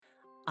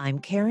I'm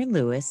Karen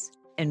Lewis,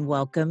 and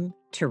welcome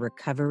to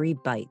Recovery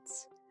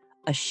Bites,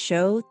 a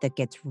show that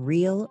gets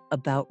real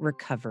about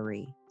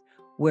recovery,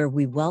 where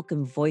we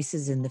welcome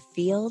voices in the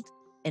field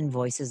and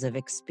voices of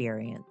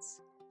experience.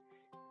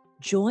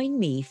 Join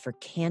me for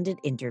candid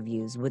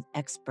interviews with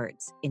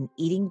experts in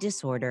eating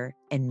disorder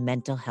and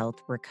mental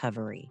health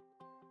recovery.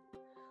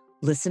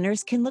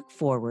 Listeners can look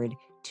forward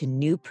to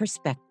new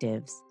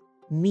perspectives,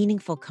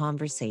 meaningful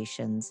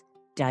conversations,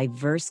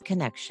 diverse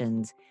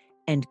connections,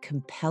 and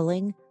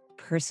compelling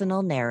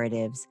personal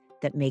narratives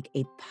that make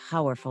a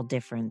powerful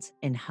difference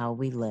in how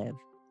we live.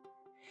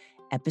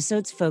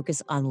 Episodes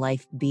focus on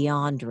life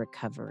beyond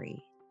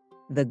recovery,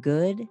 the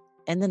good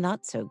and the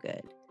not so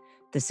good,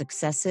 the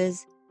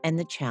successes and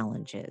the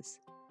challenges,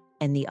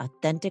 and the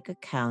authentic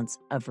accounts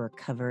of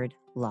recovered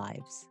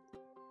lives.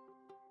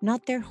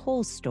 Not their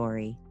whole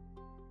story,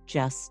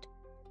 just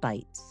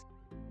bites.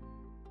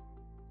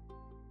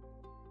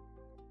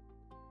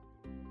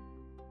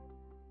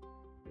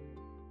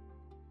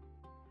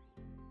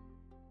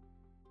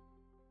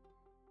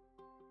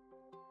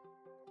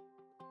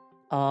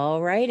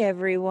 All right,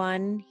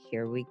 everyone,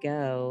 here we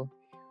go.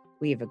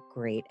 We have a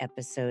great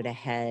episode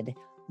ahead.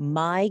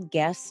 My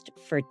guest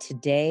for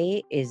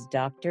today is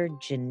Dr.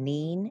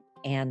 Janine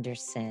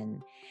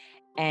Anderson.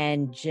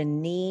 And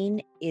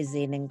Janine is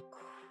an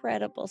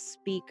incredible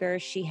speaker.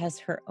 She has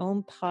her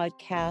own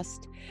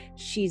podcast.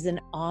 She's an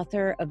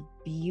author of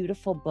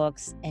beautiful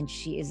books, and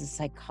she is a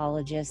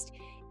psychologist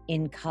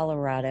in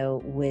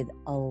Colorado with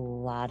a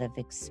lot of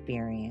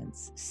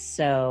experience.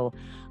 So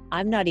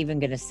I'm not even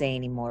going to say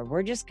anymore.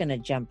 We're just going to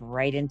jump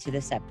right into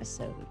this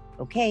episode.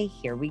 Okay,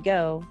 here we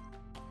go.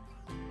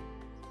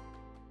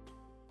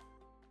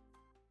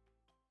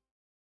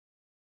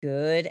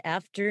 Good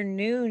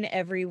afternoon,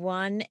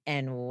 everyone,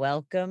 and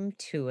welcome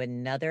to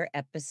another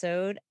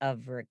episode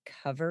of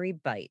Recovery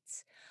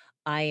Bites.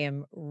 I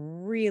am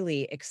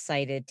really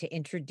excited to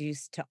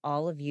introduce to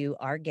all of you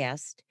our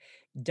guest,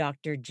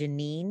 Dr.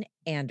 Janine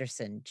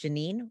Anderson.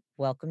 Janine,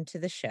 welcome to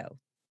the show.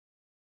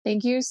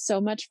 Thank you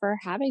so much for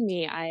having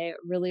me. I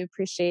really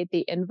appreciate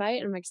the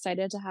invite, and I'm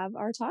excited to have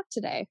our talk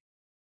today.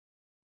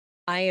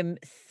 I am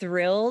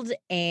thrilled,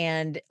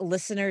 and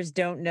listeners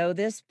don't know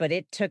this, but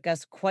it took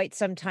us quite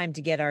some time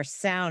to get our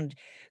sound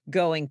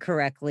going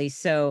correctly.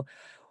 So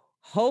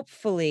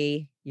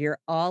hopefully you're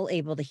all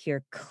able to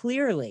hear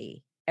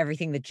clearly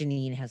everything that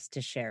Janine has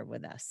to share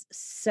with us.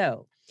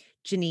 So,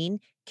 Janine,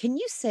 can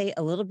you say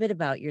a little bit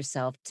about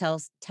yourself? Tell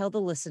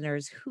the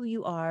listeners who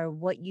you are,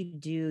 what you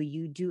do.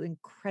 You do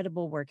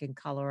incredible work in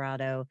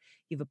Colorado.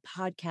 You have a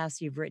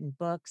podcast, you've written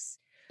books.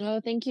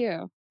 Oh, thank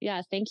you.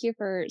 Yeah, thank you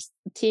for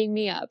teeing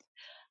me up.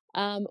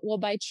 Well,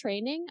 by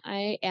training,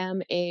 I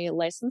am a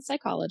licensed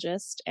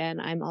psychologist, and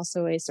I'm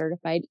also a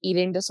certified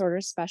eating disorder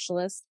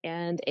specialist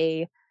and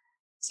a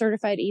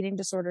certified eating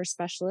disorder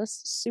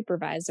specialist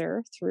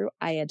supervisor through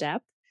IADEP.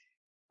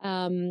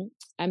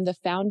 I'm the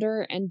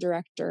founder and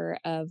director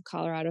of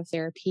Colorado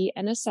Therapy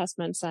and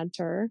Assessment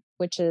Center,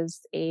 which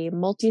is a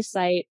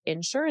multi-site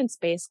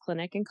insurance-based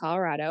clinic in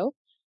Colorado.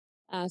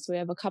 So we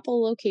have a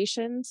couple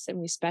locations, and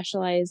we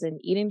specialize in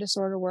eating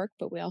disorder work,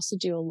 but we also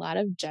do a lot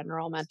of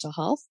general mental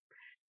health.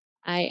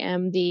 I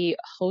am the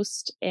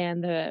host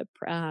and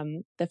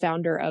the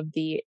founder of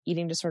the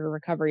Eating Disorder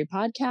Recovery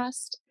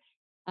podcast.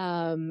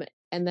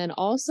 And then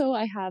also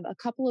I have a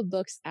couple of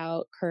books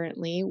out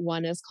currently.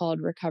 One is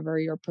called Recover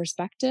Your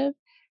Perspective.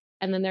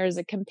 And then there's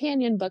a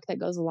companion book that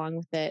goes along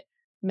with it,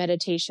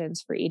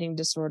 Meditations for Eating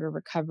Disorder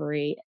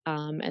Recovery.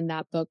 And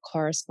that book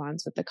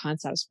corresponds with the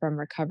concepts from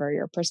Recover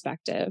Your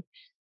Perspective.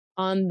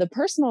 On the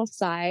personal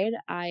side,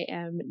 I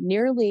am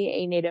nearly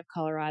a native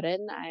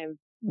Coloradan. I've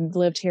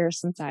lived here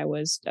since I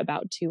was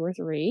about 2 or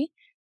 3.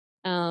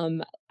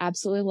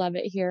 Absolutely love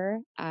it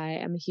here. I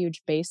am a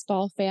huge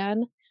baseball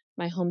fan.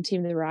 My home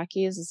team, the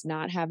Rockies, is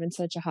not having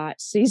such a hot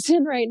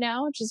season right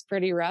now, which is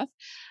pretty rough.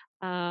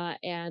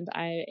 And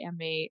I am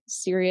a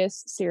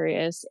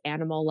serious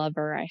animal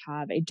lover. I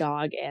have a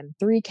dog and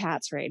 3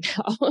 cats right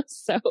now.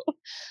 So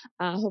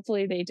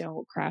hopefully they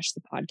don't crash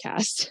the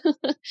podcast.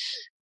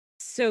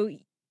 So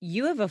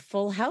you have a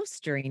full house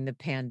during the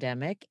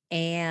pandemic,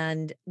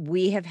 and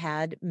we have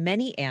had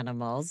many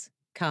animals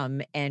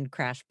come and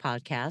crash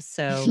podcasts.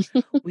 So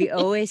we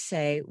always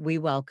say we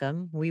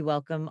welcome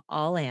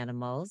all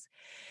animals.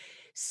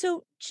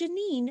 So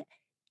Janine,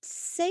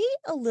 say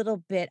a little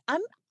bit.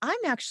 I'm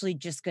actually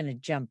just going to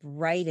jump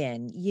right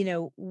in. You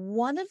know,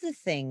 one of the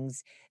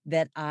things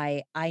that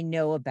I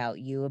know about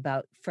you,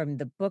 about from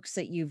the books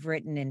that you've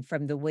written and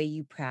from the way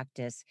you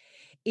practice,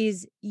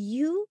 is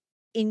you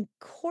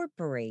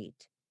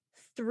incorporate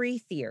 3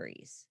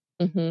 theories.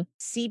 Mm-hmm.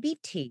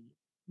 CBT,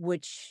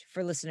 which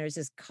for listeners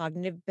is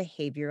cognitive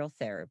behavioral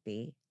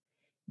therapy,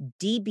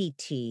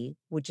 DBT,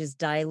 which is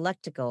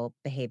dialectical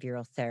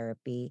behavioral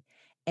therapy,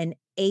 and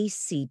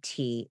ACT,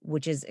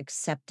 which is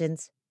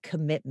acceptance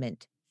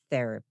commitment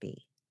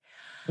therapy.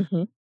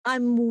 Mm-hmm.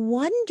 I'm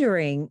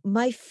wondering,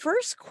 my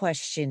first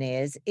question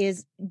is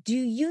do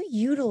you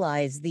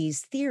utilize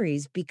these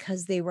theories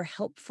because they were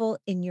helpful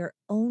in your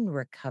own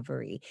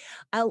recovery?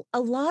 A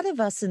lot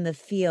of us in the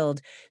field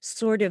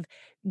sort of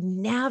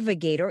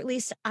navigate, or at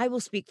least I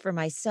will speak for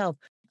myself.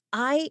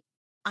 I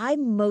I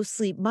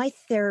mostly my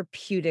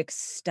therapeutic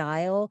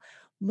style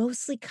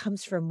mostly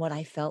comes from what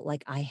I felt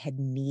like I had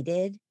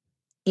needed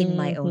in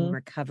my own Hmm.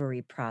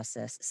 recovery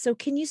process. So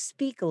can you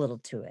speak a little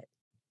to it?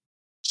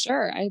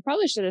 Sure. I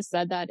probably should have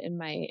said that in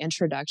my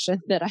introduction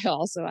that I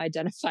also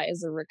identify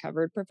as a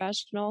recovered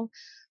professional.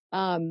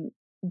 Um,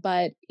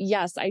 but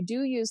yes, I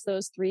do use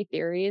those three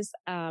theories.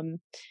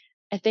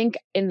 I think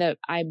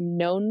I'm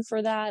known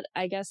for that,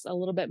 I guess, a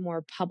little bit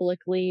more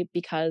publicly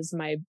because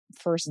my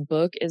first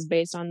book is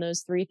based on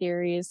those three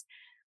theories.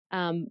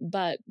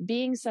 But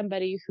being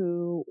somebody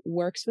who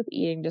works with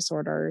eating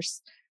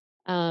disorders,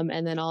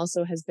 and then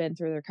also has been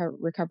through the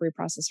recovery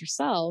process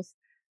herself,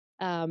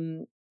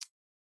 um,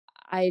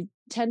 I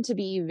tend to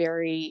be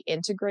very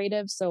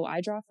integrative. So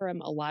I draw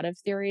from a lot of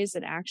theories,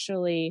 and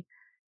actually,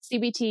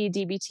 CBT,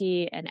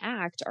 DBT, and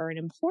ACT are an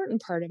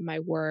important part of my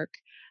work.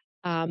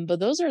 But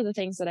those are the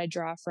things that I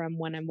draw from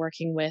when I'm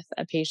working with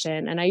a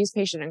patient, and I use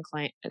patient and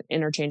client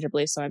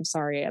interchangeably. So I'm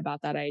sorry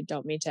about that. I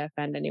don't mean to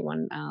offend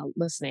anyone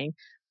listening.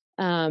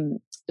 Um,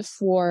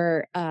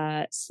 for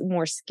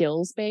more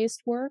skills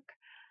based work.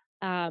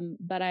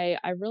 But I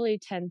really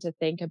tend to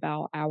think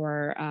about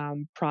our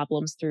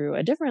problems through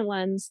a different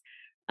lens,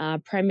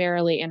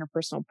 primarily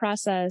interpersonal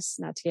process,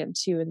 not to get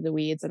too in the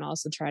weeds, and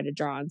also try to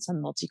draw on some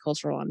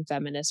multicultural and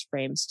feminist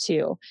frames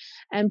too.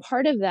 And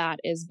part of that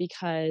is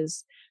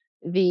because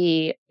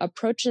the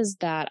approaches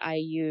that I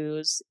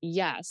use,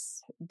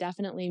 yes,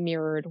 definitely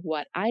mirrored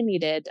what I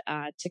needed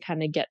to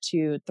kind of get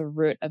to the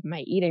root of my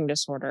eating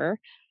disorder.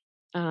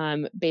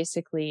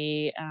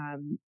 Basically,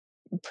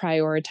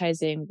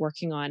 prioritizing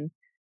working on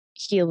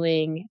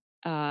healing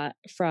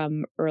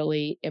from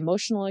early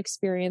emotional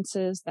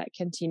experiences that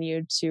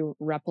continued to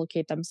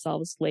replicate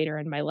themselves later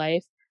in my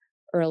life,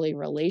 early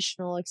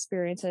relational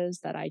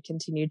experiences that I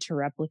continued to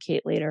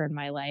replicate later in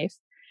my life.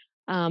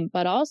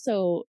 But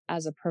also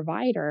as a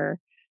provider,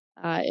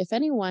 if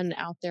anyone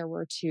out there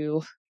were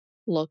to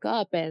look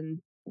up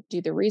and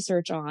do the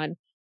research on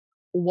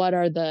what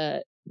are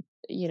the,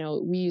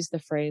 we use the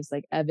phrase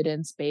like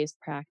evidence based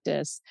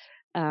practice.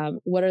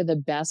 What are the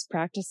best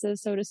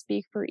practices, so to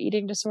speak, for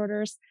eating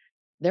disorders?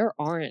 There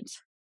aren't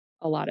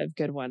a lot of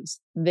good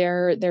ones.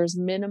 There's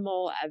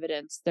minimal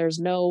evidence. There's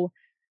no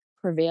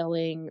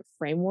prevailing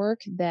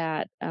framework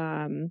that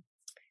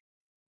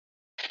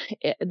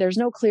there's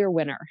no clear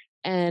winner.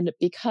 And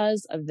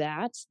because of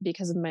that,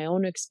 because of my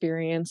own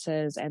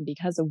experiences and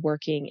because of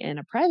working in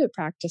a private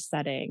practice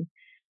setting,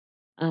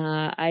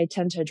 I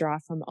tend to draw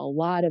from a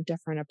lot of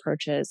different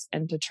approaches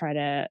and to try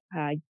to,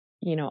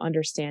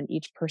 understand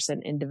each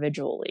person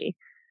individually,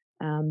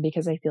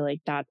 because I feel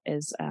like that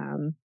is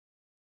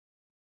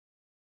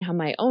how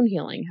my own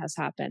healing has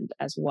happened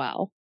as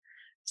well.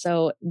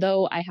 So,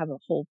 though I have a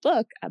whole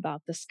book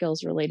about the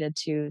skills related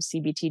to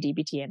CBT,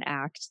 DBT, and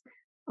ACT,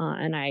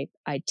 and I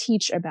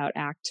teach about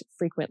ACT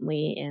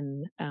frequently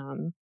in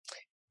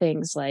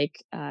things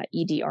like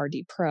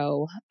EDRD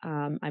Pro,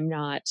 I'm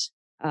not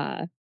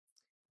uh,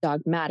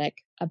 dogmatic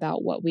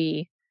about what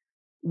we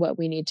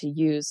need to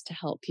use to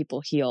help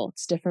people heal.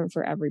 It's different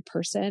for every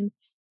person,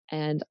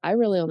 and I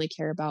really only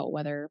care about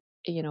whether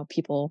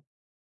people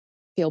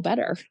feel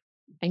better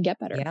and get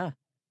better. Yeah.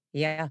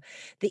 Yeah.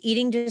 The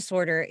eating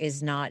disorder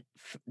is not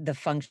the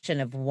function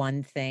of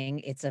one thing,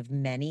 it's of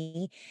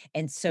many.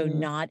 And so, Mhm.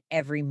 not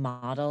every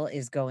model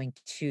is going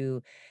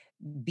to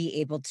be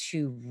able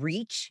to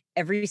reach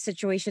every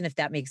situation, if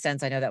that makes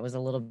sense. I know that was a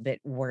little bit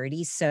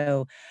wordy.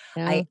 So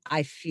Yeah.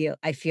 I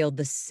feel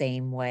the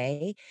same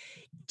way.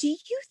 Do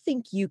you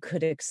think you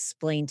could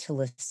explain to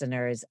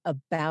listeners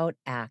about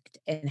ACT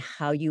and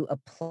how you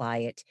apply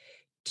it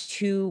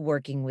to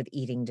working with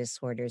eating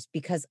disorders?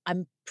 Because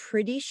I'm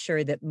pretty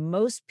sure that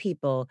most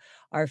people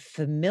are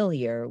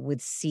familiar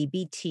with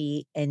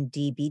CBT and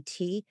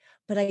DBT,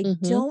 but I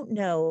Hmm. don't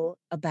know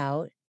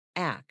about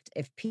ACT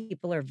if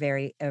people are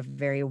very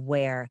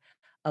aware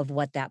of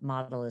what that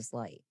model is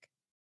like.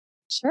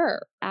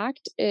 Sure.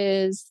 ACT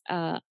is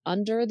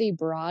under the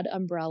broad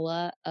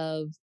umbrella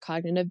of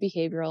cognitive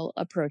behavioral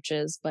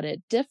approaches, but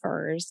it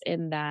differs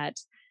in that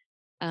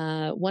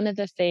one of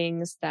the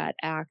things that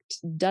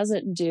ACT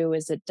doesn't do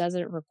is it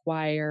doesn't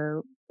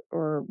require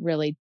or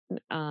really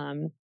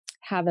um,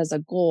 have as a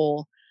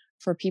goal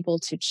for people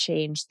to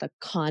change the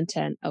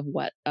content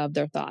of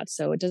their thoughts.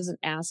 So it doesn't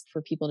ask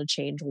for people to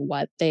change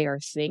what they are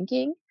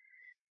thinking.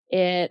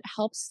 It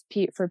helps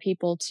for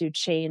people to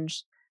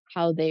change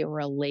how they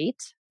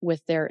relate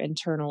with their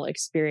internal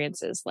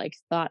experiences, like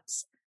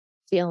thoughts,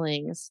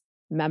 feelings,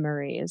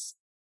 memories,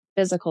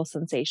 physical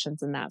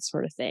sensations, and that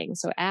sort of thing.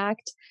 So,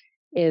 ACT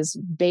is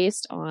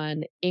based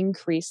on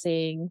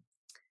increasing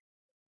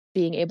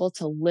being able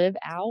to live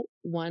out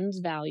one's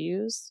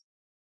values,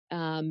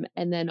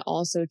 and then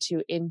also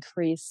to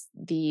increase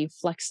the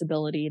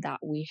flexibility that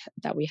we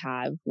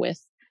have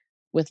with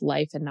with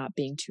life and not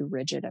being too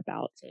rigid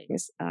about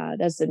things.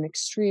 That's an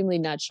extremely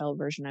nutshell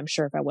version. I'm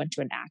sure if I went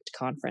to an ACT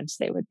conference,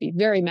 they would be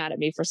very mad at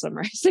me for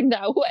summarizing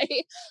that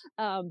way.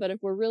 But if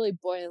we're really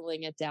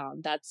boiling it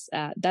down, that's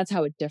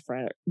how it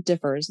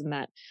differs. In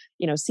that,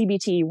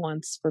 CBT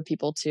wants for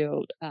people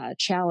to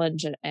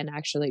challenge and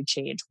actually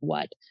change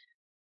what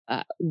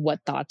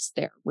thoughts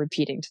they're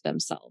repeating to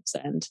themselves.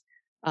 And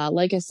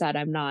like I said,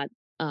 I'm not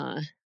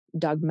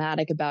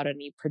dogmatic about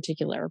any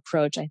particular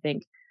approach. I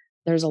think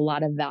there's a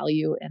lot of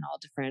value in all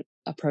different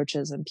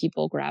approaches, and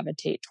people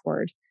gravitate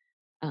toward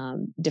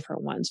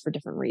different ones for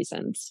different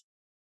reasons.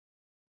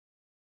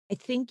 I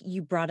think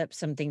you brought up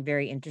something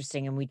very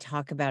interesting, and we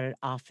talk about it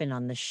often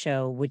on the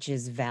show, which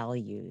is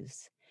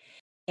values.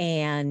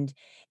 And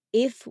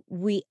if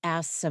we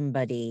ask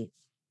somebody,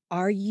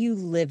 are you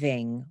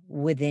living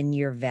within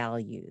your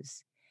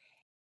values?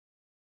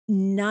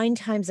 9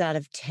 times out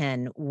of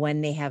 10,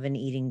 when they have an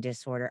eating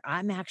disorder,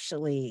 I'm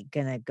actually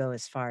gonna go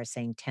as far as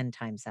saying 10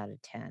 times out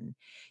of 10,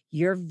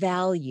 your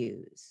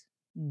values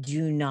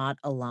do not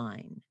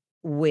align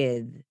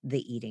with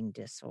the eating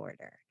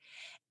disorder.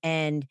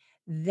 And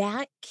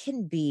that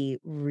can be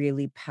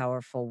really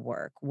powerful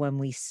work when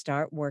we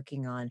start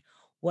working on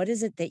what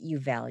is it that you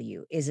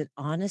value? Is it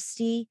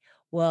honesty?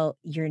 Well,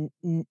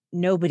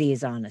 nobody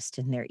is honest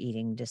in their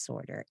eating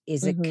disorder.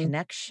 Is it Hmm.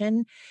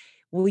 connection?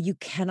 Well, you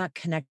cannot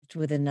connect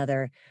with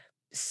another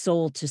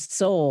soul to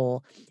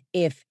soul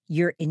if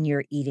you're in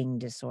your eating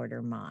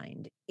disorder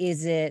mind.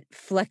 Is it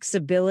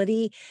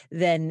flexibility?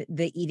 Then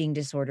the eating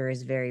disorder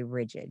is very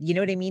rigid. You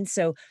know what I mean?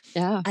 So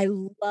Yeah. I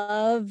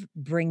love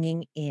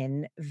bringing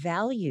in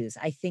values.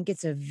 I think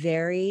it's a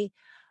very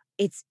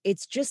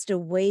it's just a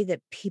way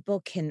that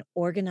people can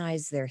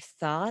organize their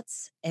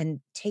thoughts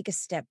and take a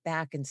step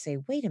back and say,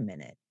 "Wait a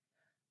minute.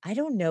 I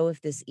don't know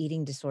if this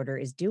eating disorder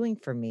is doing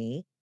for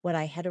me what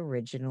I had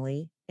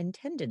originally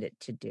intended it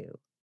to do."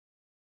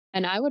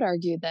 And I would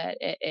argue that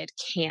it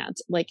can't.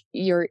 Like,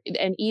 you're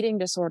an eating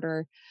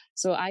disorder.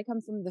 So I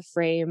come from the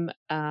frame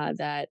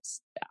that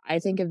I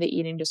think of the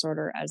eating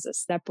disorder as a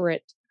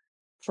separate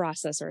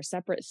process or a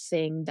separate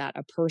thing that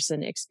a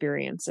person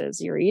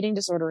experiences. Your eating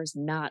disorder is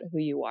not who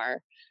you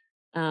are.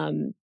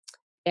 Um,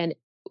 and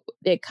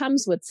it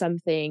comes with some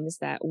things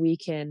that we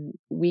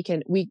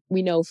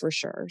know for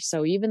sure.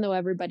 So even though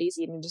everybody's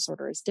eating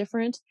disorder is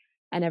different,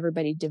 and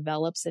everybody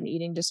develops an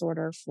eating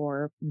disorder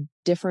for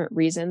different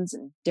reasons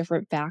and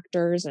different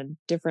factors and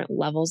different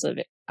levels of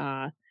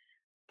uh,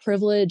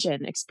 privilege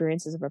and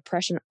experiences of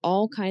oppression,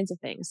 all kinds of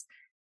things.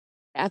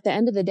 At the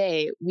end of the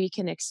day, we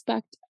can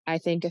expect, I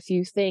think, a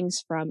few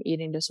things from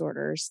eating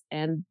disorders,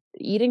 and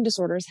eating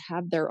disorders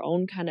have their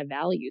own kind of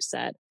value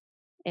set.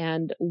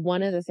 And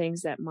one of the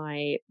things that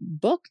my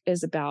book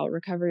is about,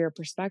 Recovery or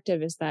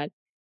Perspective, is that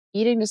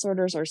eating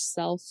disorders are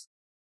self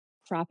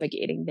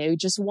propagating. They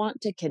just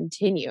want to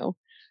continue.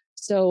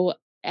 So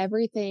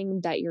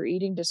everything that your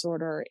eating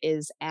disorder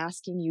is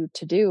asking you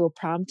to do,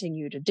 prompting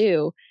you to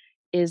do,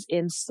 is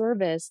in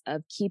service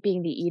of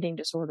keeping the eating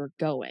disorder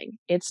going.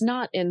 It's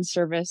not in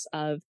service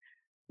of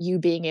you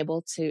being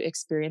able to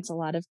experience a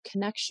lot of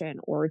connection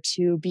or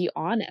to be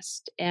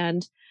honest.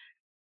 And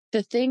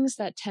the things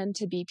that tend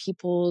to be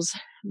people's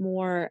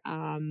more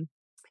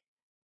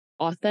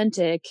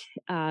authentic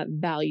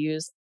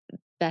values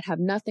that have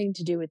nothing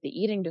to do with the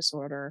eating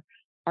disorder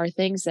are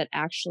things that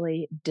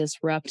actually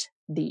disrupt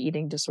the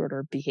eating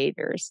disorder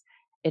behaviors.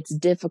 It's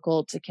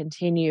difficult to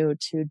continue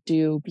to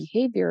do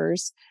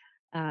behaviors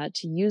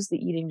to use the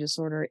eating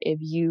disorder if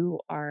you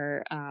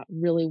are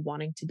really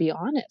wanting to be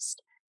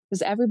honest.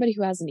 Because everybody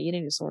who has an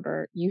eating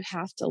disorder, you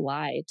have to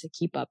lie to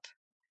keep up,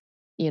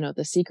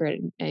 the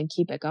secret and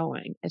keep it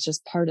going. It's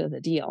just part of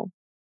the deal.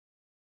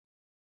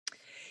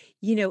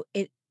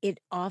 It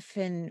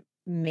often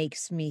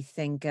makes me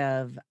think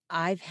of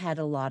I've had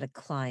a lot of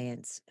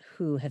clients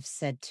who have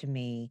said to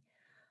me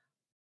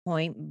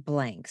point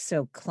blank.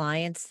 So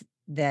clients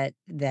that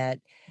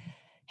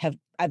have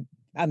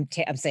I'm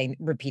saying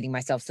repeating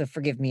myself, so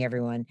forgive me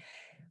everyone.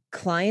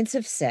 Clients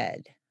have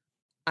said,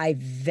 "I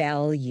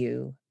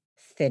value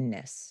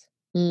thinness."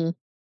 Mm,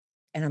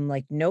 And I'm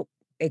like, "Nope,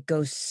 it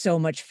goes so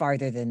much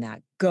farther than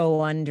that.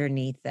 Go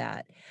underneath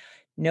that."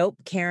 "Nope,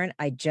 Karen,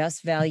 I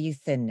just value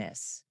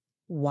thinness."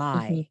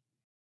 hmm "Why?"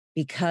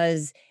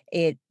 "Because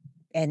it,"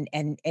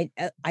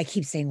 I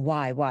keep saying,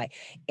 "Why?"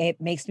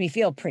 "It makes me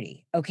feel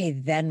pretty." "Okay,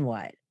 then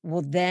what?"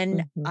 "Well,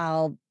 then hmm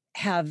I'll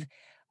have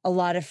a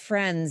lot of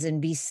friends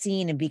and be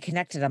seen and be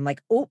connected." I'm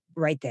like, "Oh,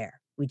 right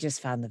there. We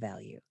just found the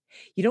value."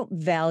 You don't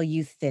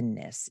value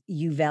thinness,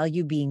 you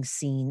value being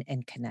seen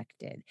and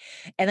connected.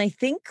 And I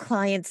think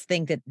clients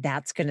think that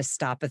that's gonna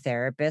stop a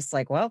therapist,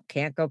 like, "Well,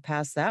 can't go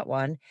past that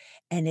one."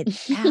 And it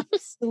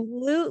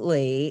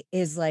absolutely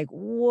is like,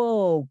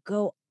 "Whoa,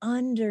 go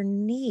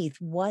underneath.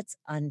 What's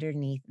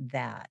underneath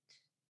that?"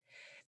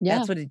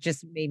 Yeah. That's what it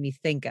just made me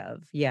think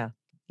of. Yeah.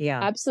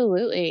 Yeah.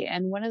 Absolutely.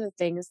 And one of the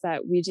things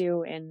that we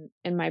do in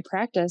my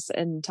practice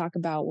and talk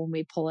about when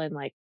we pull in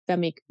like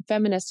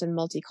feminist and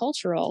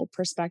multicultural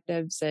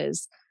perspectives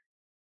is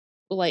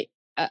like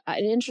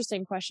an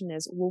interesting question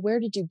is, well, where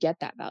did you get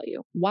that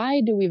value?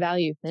 Why do we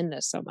value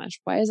thinness so much?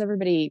 Why is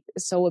everybody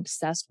so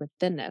obsessed with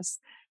thinness?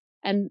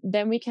 And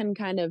then we can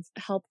kind of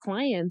help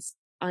clients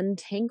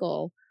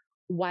untangle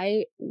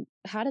why,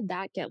 how did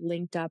that get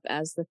linked up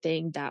as the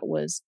thing that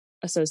was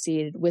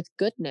associated with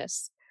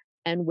goodness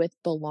and with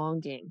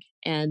belonging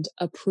and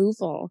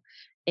approval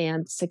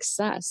and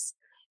success.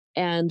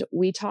 And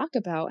we talk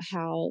about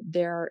how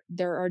there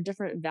are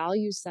different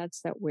value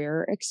sets that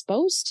we're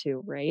exposed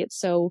to, right?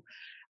 So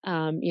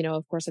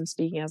of course I'm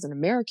speaking as an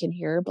American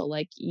here, but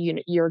like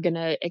you're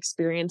gonna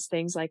experience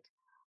things like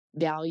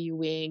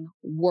valuing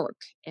work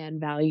and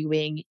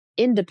valuing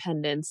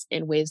independence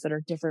in ways that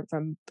are different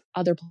from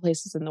other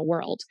places in the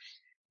world.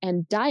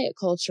 And diet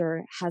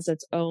culture has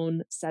its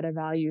own set of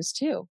values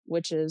too,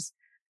 which is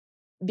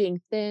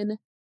being thin,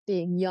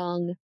 being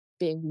young,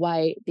 being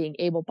white, being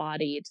able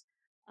bodied,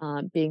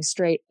 being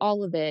straight.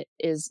 All of it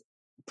is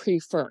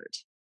preferred.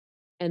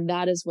 And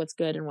that is what's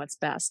good and what's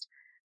best.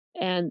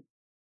 And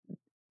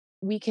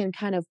we can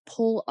kind of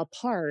pull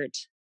apart,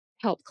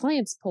 help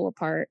clients pull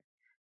apart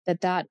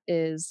that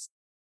is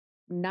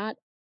not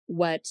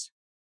what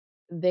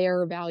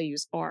their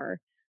values are.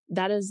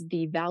 That is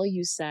the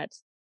value set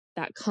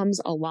that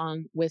comes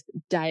along with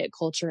diet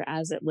culture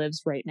as it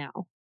lives right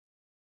now.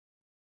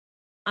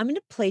 I'm going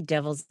to play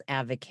devil's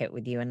advocate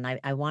with you, and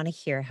I want to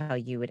hear how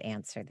you would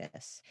answer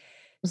this.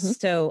 Mhm.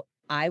 So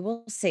I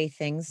will say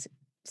things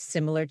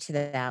similar to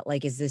that,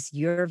 like, is this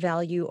your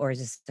value or is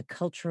this the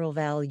cultural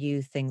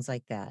value? Things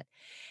like that.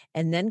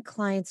 And then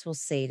clients will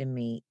say to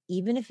me,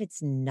 even if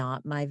it's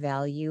not my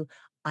value,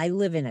 I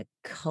live in a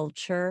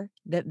culture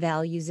that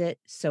values it.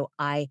 So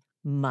I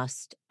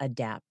must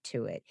adapt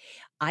to it.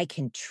 I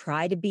can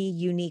try to be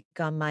unique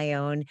on my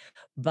own,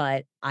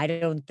 but I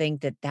don't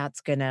think that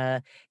that's going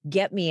to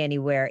get me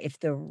anywhere if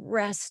the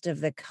rest of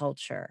the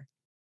culture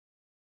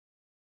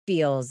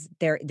feels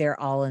they're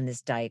all in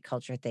this diet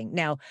culture thing.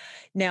 Now,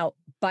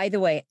 by the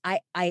way,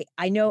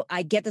 I know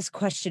I get this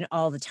question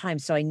all the time,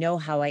 so I know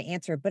how I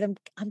answer it, but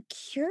I'm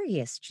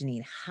curious,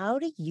 Janine, how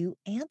do you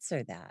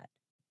answer that?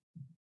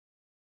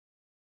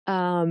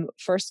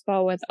 First of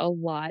all, with a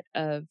lot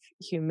of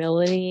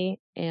humility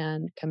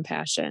and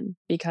compassion,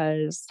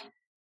 because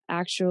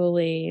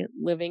actually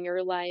living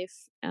your life,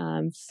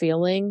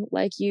 feeling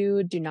like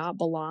you do not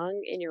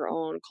belong in your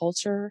own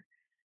culture,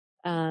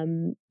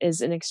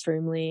 is an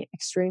extremely,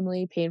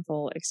 extremely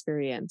painful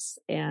experience.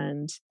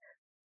 And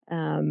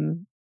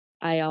um,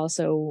 I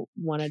also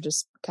want to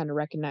just kind of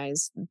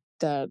recognize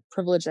the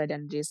privileged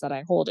identities that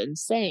I hold in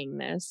saying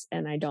this,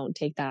 and I don't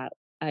take that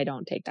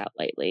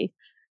lightly.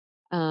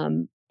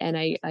 And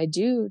I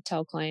do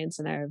tell clients,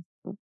 and I've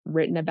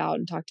written about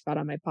and talked about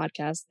on my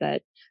podcast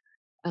that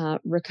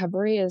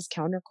recovery is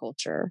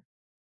counterculture,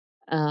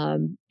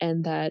 and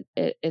that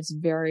it's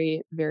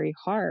very, very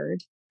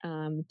hard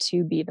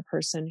to be the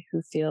person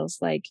who feels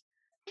like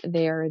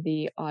they are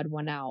the odd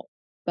one out.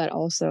 But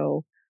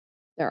also,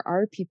 there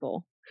are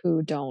people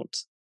who don't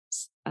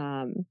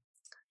um,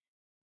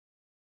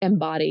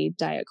 embody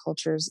diet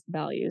culture's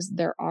values.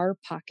 There are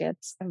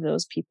pockets of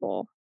those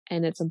people,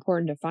 and it's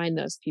important to find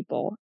those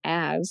people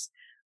as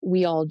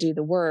we all do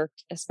the work,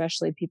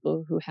 especially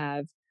people who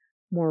have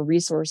more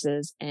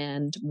resources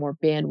and more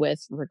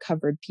bandwidth,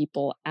 recovered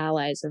people,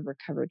 allies of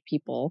recovered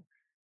people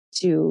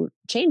to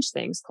change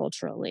things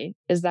culturally.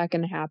 Is that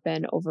going to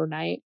happen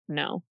overnight?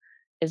 No.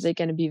 Is it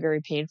going to be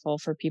very painful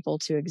for people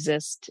to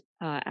exist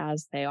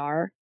as they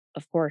are?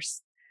 Of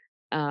course.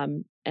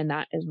 And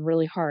that is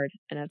really hard.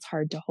 And it's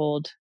hard to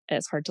hold,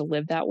 it's hard to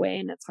live that way.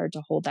 And it's hard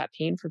to hold that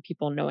pain for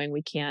people knowing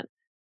we can't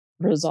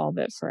resolve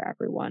it for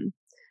everyone.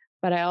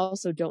 But I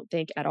also don't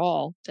think at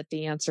all that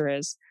the answer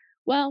is,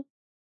 well,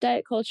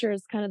 diet culture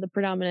is kind of the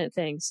predominant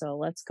thing. So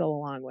let's go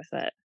along with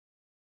it.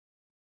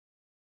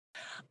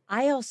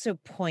 I also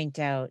point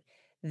out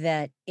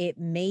that it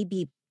may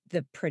be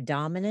the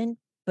predominant,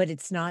 but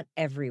it's not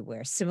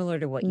everywhere, similar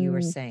to what you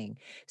were Mm, saying.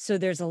 So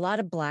there's a lot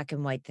of black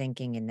and white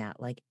thinking in that,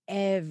 like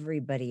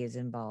everybody is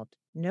involved.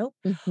 Nope.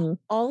 hmm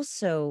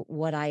Also,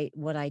 what I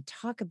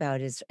talk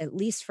about is, at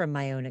least from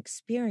my own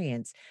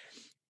experience,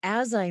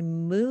 as I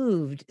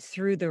moved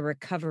through the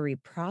recovery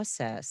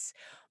process,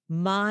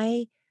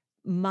 my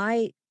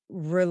my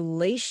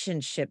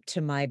relationship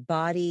to my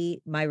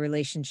body, my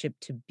relationship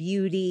to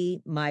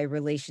beauty, my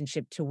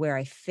relationship to where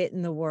I fit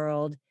in the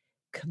world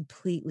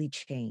completely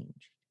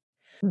changed.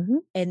 hmm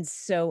And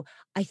so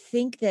I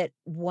think that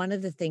one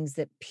of the things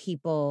that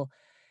people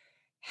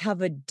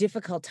have a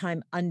difficult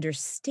time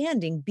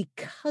understanding,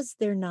 because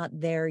they're not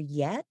there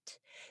yet,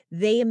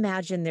 they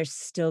imagine they're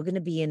still going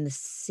to be in the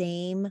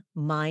same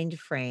mind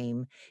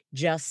frame,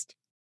 just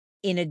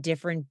in a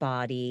different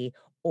body,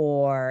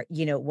 or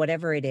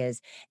whatever it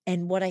is.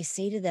 And what I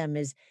say to them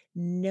is,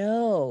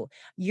 no,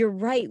 you're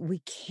right, we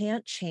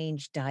can't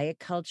change diet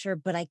culture,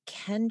 but I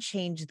can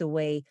change the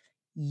way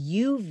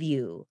you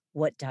view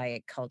what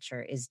diet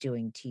culture is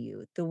doing to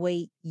you, the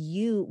way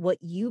what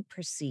you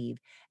perceive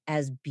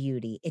as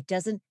beauty. It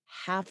doesn't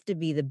have to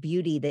be the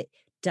beauty that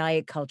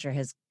diet culture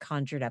has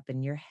conjured up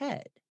in your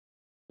head.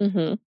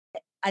 hmm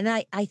And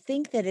I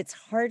think that it's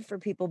hard for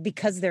people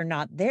because they're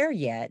not there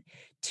yet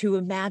to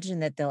imagine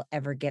that they'll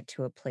ever get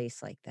to a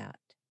place like that.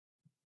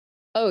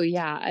 Oh,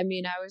 yeah. I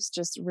mean, I was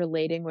just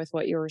relating with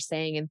what you were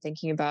saying and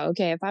thinking about,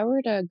 okay, if I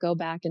were to go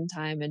back in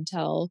time and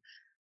tell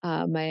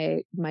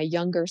my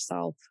younger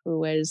self who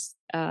was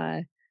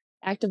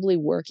actively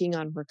working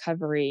on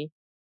recovery,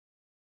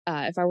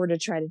 if I were to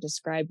try to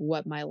describe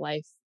what my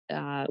life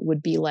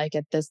would be like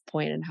at this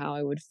point and how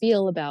I would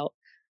feel about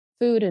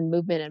food and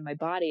movement in my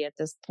body at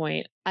this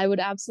point, I would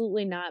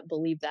absolutely not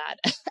believe that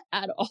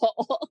at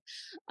all.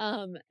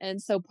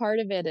 And so part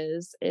of it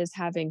is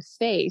having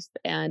faith,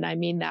 and I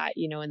mean that,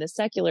 you know, in the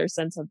secular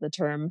sense of the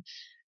term,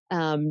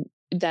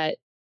 that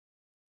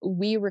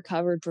we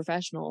recovered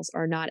professionals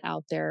are not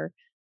out there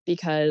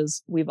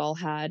because we've all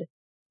had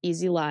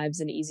easy lives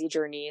and easy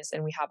journeys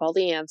and we have all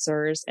the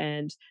answers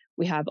and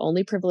we have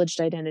only privileged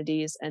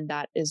identities and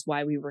that is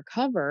why we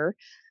recover.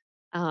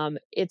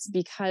 It's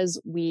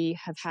because we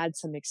have had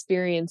some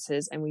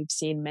experiences and we've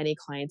seen many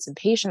clients and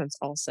patients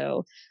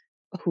also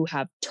who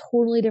have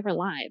totally different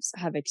lives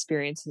have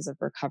experiences of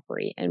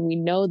recovery. And we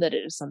know that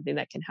it is something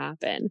that can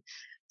happen.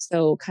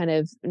 So, kind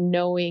of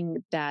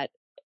knowing that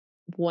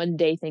one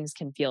day things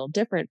can feel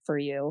different for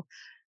you,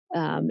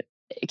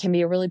 it can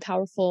be a really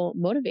powerful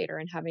motivator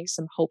and having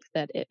some hope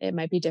that it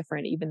might be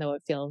different, even though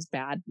it feels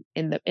bad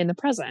in the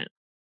present.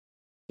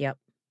 Yep.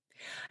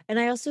 And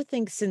I also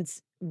think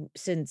since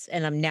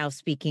and I'm now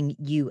speaking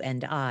you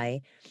and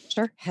I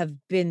Sure.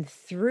 have been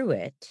through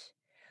it,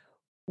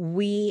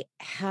 we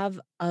have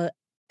a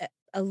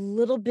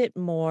little bit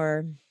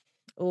more.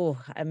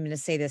 Oh, I'm going to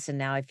say this, and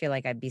now I feel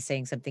like I'd be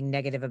saying something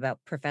negative about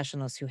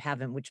professionals who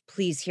haven't, which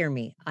please hear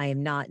me. I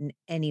am not in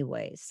any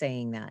way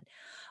saying that.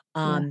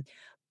 Yeah. Um,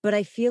 but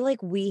I feel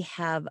like we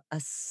have a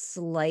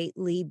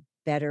slightly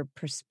better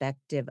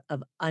perspective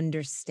of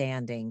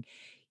understanding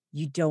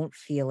you don't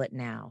feel it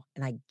now,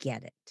 and I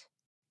get it.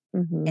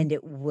 Hmm. And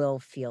it will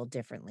feel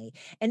differently.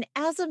 And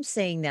as I'm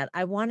saying that,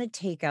 I wanna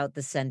take out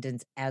the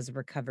sentence "as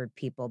recovered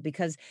people"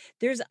 because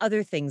there's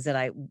other things that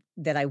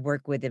I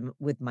work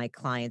with my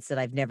clients that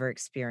I've never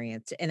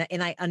experienced, and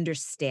I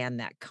understand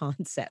that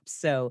concept.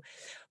 So,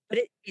 but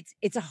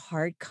it's a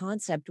hard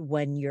concept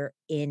when you're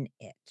in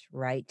it,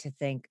 right? To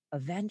think,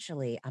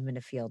 "Eventually, I'm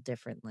gonna feel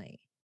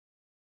differently."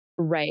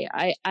 Right.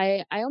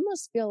 I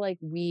almost feel like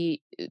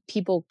we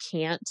people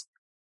can't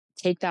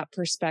take that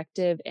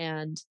perspective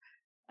and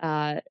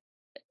uh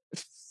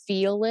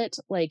feel it.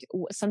 Like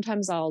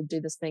sometimes I'll do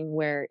this thing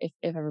where if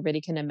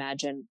everybody can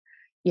imagine,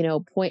 you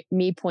know,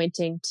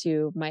 pointing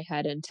to my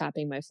head and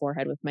tapping my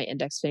forehead with my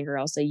index finger,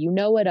 I'll say, you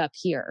know it up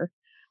here,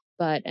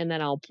 but and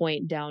then I'll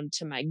point down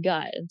to my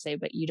gut and say,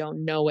 but you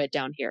don't know it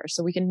down here.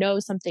 So we can know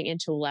something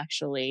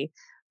intellectually,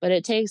 but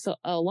it takes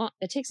a lot.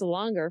 It takes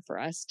longer for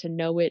us to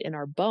know it in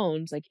our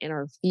bones, like in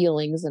our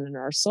feelings and in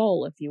our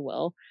soul, if you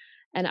will.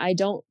 And I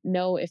don't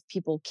know if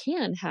people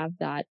can have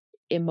that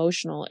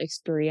emotional,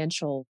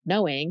 experiential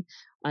knowing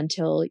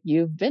until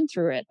you've been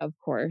through it, of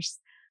course.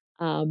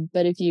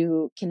 But if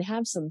you can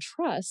have some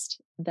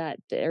trust that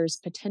there's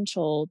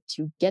potential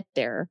to get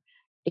there,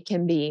 it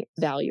can be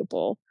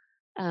valuable.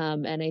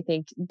 And I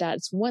think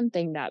that's one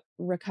thing that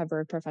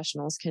recovered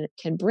professionals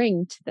can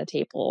bring to the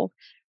table.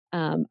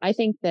 I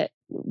think that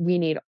we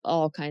need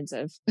all kinds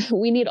of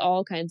we need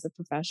all kinds of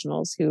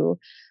professionals who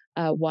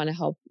want to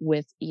help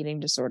with eating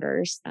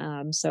disorders.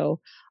 So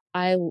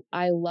I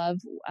love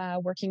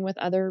working with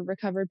other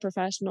recovered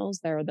professionals.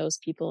 There are those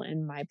people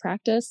in my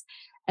practice,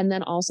 and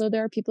then also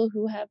there are people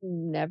who have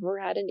never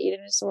had an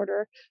eating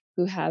disorder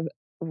who have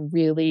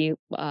really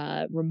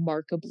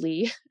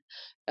remarkably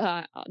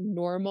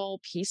normal,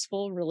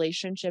 peaceful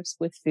relationships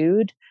with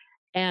food.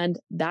 And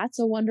that's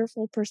a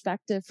wonderful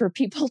perspective for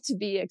people to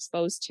be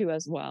exposed to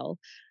as well.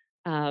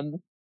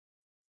 Um,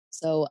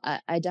 so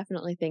I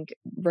definitely think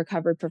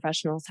recovered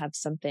professionals have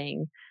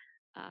something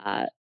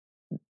uh,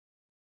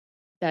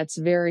 that's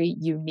very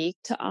unique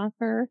to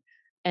offer.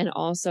 And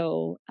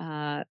also,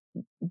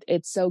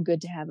 it's so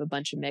good to have a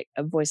bunch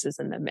of voices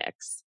in the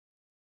mix.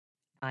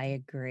 I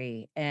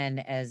agree. And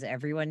as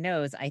everyone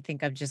knows, I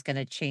think I'm just going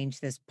to change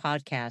this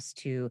podcast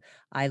to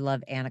I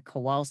love Anna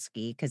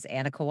Kowalski because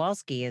Anna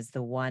Kowalski is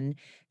the one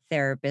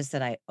therapist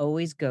that I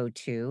always go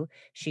to.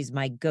 She's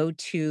my go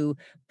to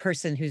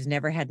person who's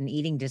never had an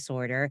eating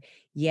disorder,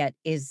 yet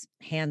is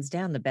hands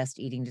down the best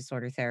eating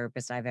disorder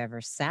therapist I've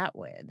ever sat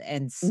with.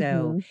 And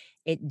so Hmm.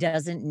 it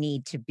doesn't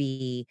need to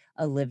be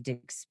a lived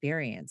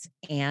experience.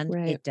 And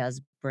Right. it does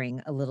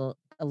bring a little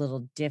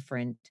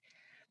different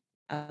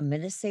I'm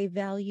gonna say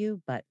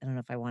value, but I don't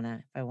know if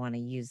I wanna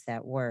use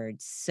that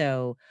word.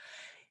 So,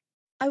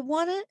 I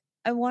wanna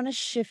I wanna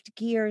shift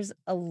gears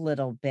a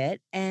little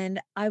bit, and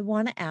I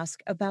wanna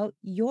ask about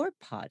your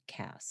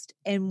podcast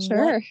and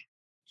what Sure.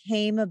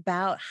 came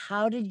about.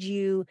 How did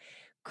you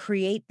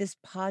create this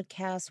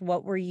podcast?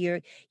 What were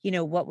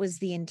what was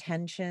the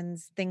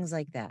intentions? Things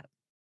like that.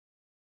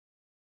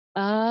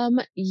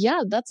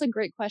 Yeah, that's a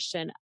great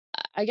question.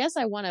 I guess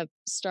I want to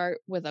start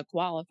with a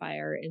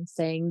qualifier in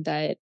saying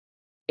that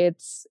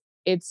it's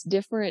it's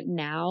different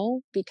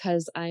now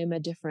because I'm a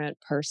different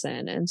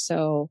person. And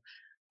so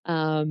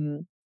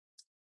Um,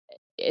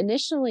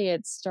 Initially,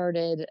 it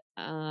started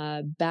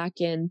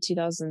back in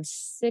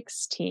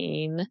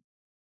 2016.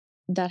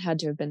 That had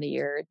to have been the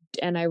year.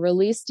 And I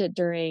released it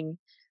during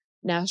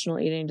National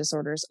Eating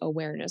Disorders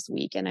Awareness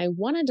Week. And I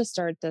wanted to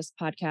start this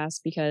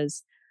podcast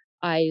because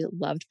I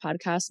loved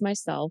podcasts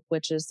myself,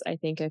 which is, I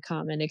think, a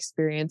common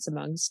experience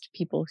amongst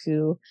people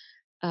who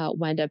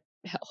wind up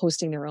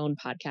hosting their own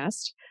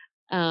podcast.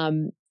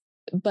 Um,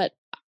 but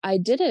I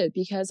did it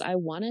because I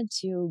wanted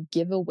to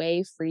give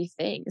away free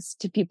things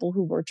to people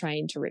who were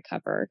trying to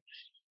recover.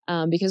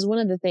 Because one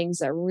of the things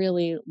that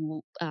really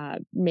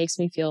makes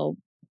me feel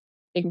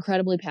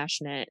incredibly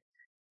passionate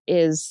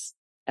is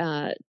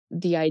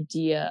the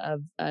idea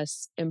of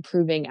us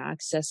improving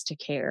access to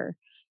care.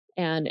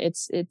 And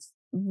it's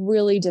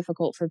really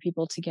difficult for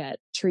people to get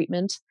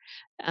treatment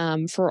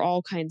for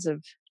all kinds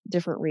of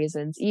different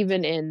reasons,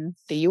 even in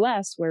the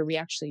US, where we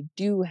actually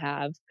do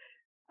have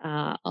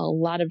a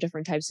lot of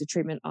different types of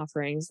treatment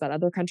offerings that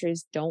other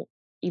countries don't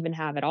even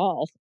have at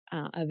all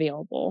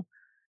available.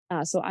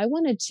 So I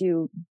wanted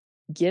to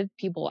give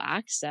people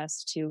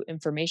access to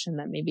information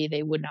that maybe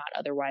they would not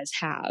otherwise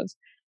have.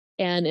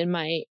 And in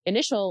my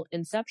initial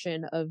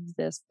inception of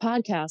this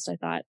podcast, I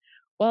thought,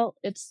 well,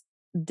 it's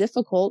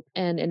difficult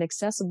and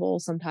inaccessible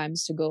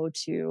sometimes to go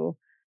to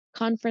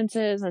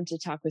conferences and to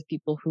talk with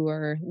people who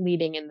are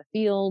leading in the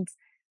field.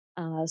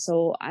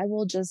 So I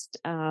will just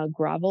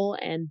grovel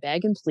and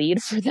beg and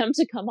plead for them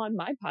to come on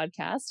my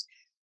podcast.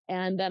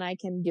 And then I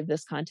can give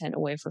this content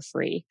away for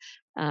free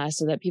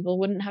so that people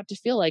wouldn't have to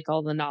feel like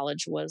all the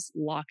knowledge was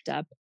locked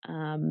up.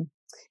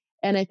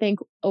 And I think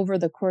over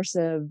the course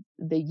of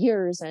the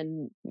years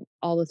and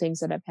all the things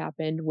that have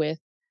happened with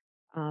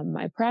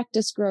my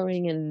practice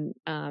growing, and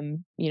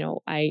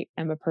I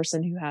am a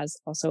person who has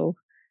also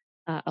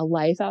a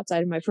life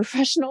outside of my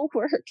professional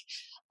work.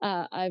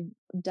 I've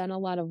done a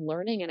lot of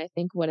learning, and I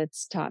think what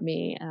it's taught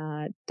me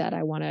that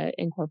I want to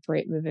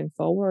incorporate moving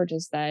forward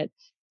is that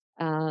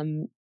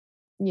um,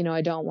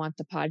 I don't want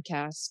the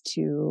podcast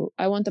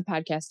I want the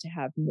podcast to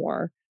have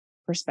more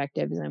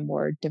perspectives and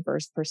more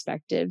diverse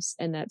perspectives.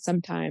 And that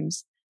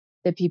sometimes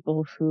the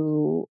people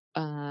who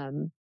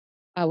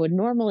I would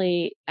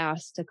normally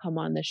ask to come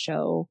on the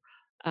show,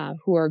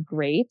 who are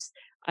great,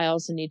 I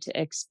also need to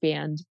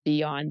expand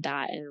beyond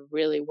that and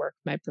really work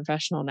my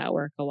professional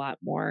network a lot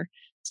more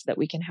so that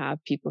we can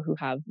have people who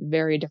have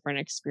very different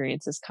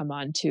experiences come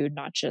on too,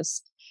 not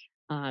just,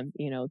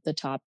 the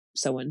top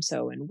so and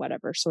so in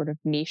whatever sort of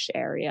niche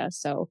area.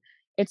 So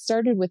it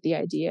started with the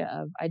idea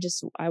of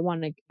I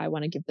want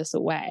to give this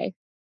away.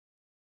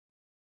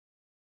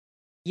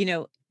 You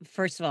know,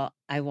 first of all,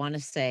 I want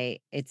to say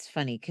it's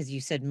funny because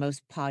you said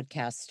most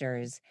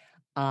podcasters,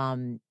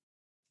 um,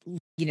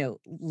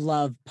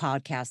 love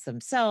podcasts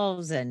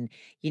themselves and,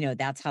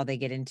 that's how they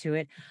get into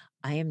it.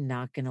 I am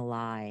not going to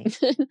lie.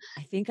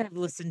 I think I've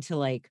listened to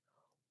like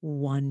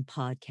one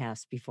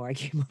podcast before I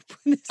came up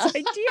with this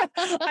idea.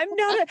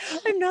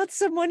 I'm not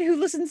someone who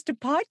listens to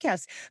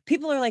podcasts.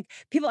 People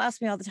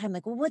ask me all the time,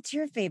 like, well, what's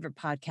your favorite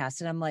podcast?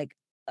 And I'm like,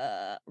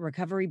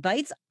 Recovery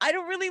Bites. I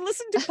don't really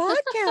listen to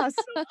podcasts.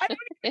 So I don't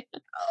know.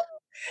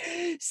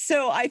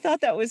 So I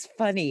thought that was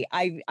funny.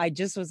 I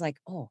just was like,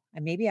 oh,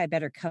 maybe I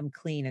better come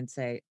clean and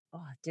say,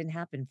 oh, it didn't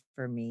happen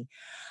for me.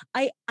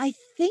 I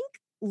think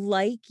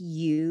like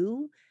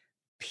you,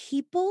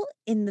 people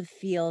in the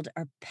field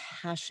are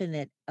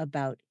passionate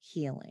about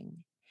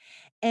healing.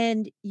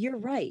 And you're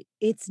right,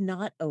 it's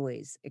not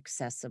always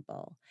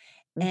accessible.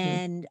 Hmm.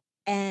 And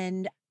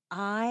and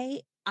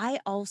I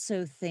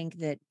also think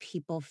that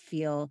people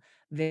feel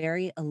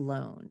very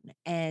alone,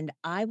 and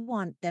I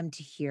want them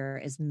to hear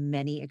as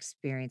many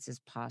experiences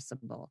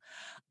possible.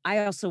 I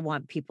also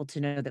want people to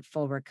know that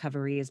full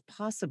recovery is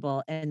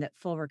possible and that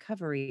full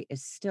recovery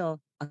is still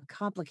a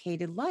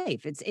complicated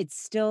life. It's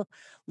still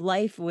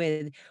life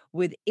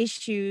with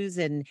issues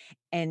and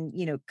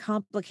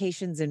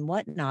complications and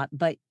whatnot,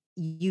 but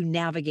you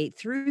navigate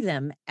through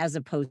them as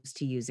opposed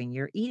to using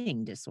your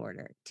eating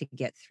disorder to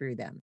get through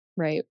them.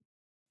 Right.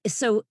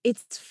 So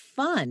it's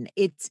fun.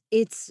 It's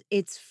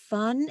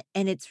fun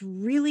and it's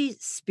really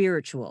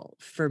spiritual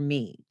for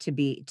me to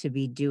be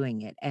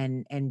doing it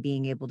and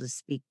being able to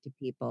speak to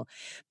people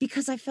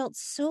because I felt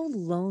so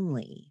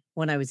lonely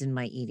when I was in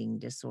my eating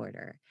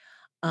disorder.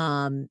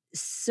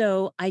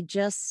 So I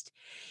just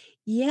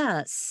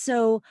yeah,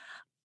 so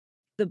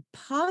the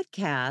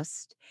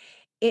podcast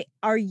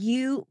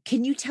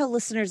can you tell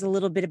listeners a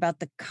little bit about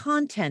the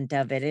content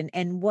of it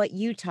and what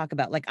you talk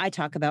about? Like I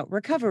talk about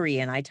recovery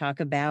and I talk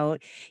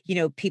about,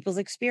 people's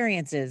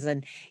experiences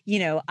and,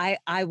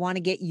 I want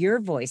to get your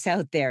voice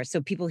out there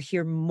so people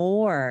hear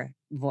more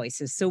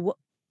voices. So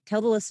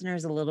tell the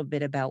listeners a little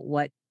bit about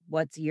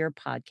what's your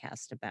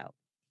podcast about.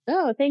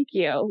 Oh, thank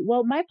you.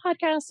 Well, my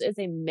podcast is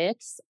a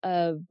mix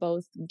of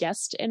both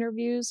guest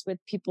interviews with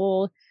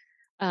people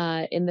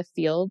in the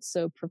field,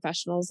 so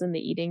professionals in the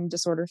eating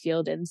disorder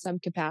field in some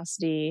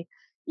capacity,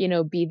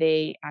 be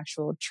they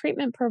actual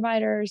treatment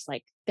providers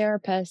like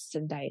therapists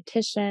and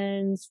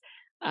dietitians,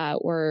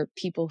 or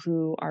people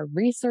who are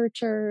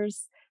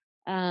researchers.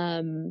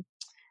 Um,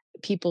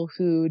 people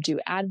who do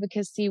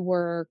advocacy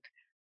work.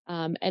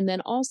 And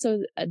then also,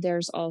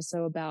 there's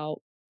also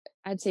about,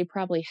 I'd say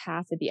probably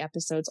half of the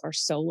episodes are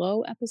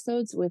solo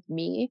episodes with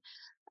me.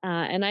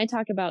 And I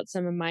talk about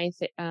some of my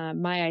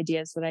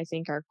ideas that I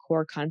think are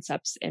core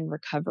concepts in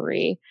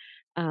recovery.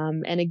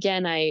 And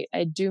again, I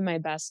do my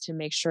best to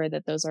make sure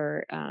that those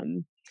are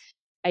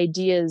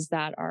ideas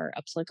that are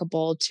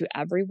applicable to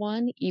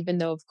everyone, even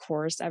though, of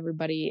course,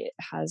 everybody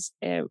has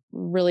a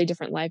really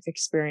different life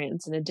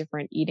experience and a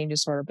different eating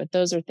disorder. But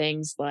those are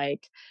things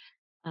like,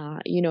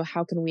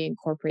 how can we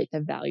incorporate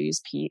the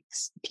values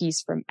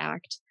piece from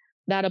ACT?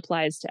 That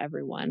applies to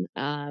everyone.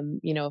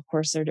 Of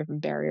course, there are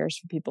different barriers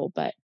for people,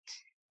 but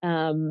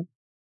um,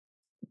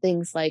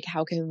 things like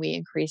how can we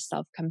increase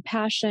self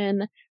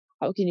compassion?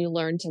 How can you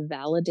learn to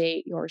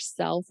validate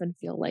yourself and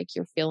feel like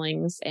your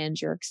feelings and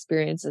your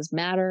experiences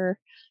matter?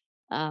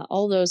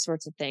 All those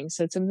sorts of things.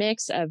 So it's a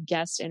mix of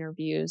guest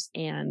interviews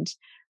and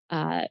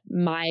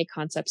my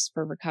concepts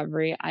for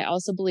recovery. I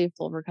also believe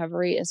full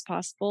recovery is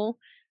possible.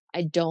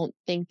 I don't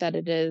think that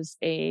it is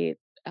a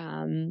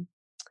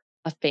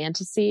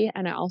fantasy,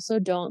 and I also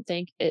don't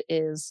think it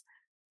is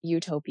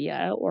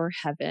utopia or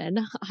heaven.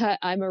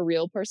 I'm a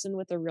real person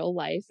with a real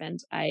life, and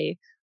I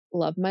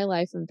love my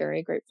life. I'm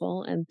very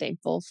grateful and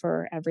thankful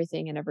for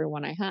everything and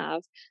everyone I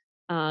have.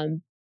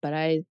 But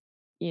I,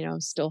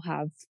 still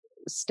have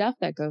stuff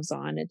that goes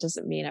on. It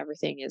doesn't mean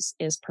everything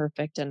is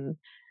perfect. And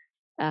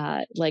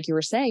like you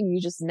were saying,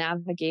 you just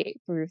navigate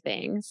through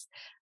things.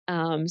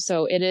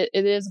 So it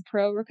is a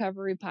pro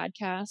recovery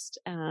podcast,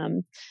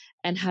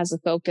 and has a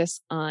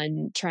focus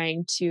on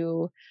trying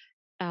to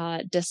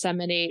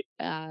disseminate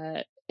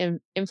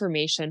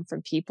information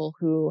from people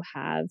who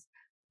have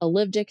a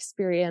lived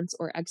experience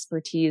or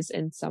expertise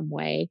in some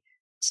way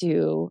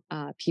to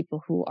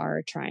people who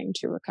are trying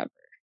to recover.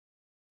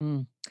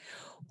 Mm.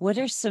 What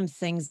are some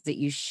things that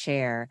you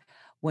share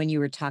when you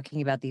were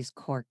talking about these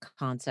core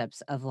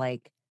concepts of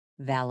like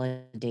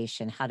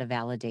validation, how to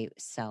validate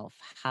self,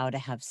 how to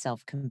have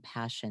self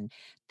compassion,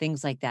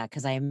 things like that?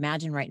 Because I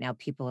imagine right now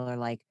people are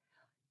like,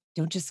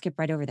 don't just skip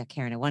right over that,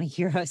 Karen. I want to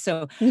hear us.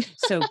 So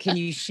can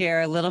you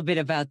share a little bit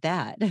about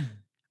that?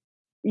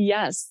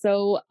 Yes.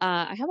 So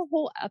I have a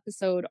whole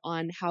episode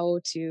on how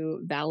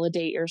to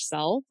validate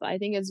yourself. I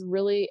think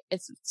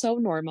it's so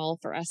normal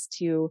for us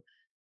to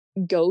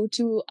go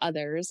to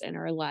others in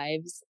our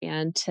lives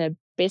and to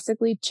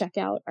basically check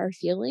out our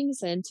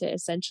feelings and to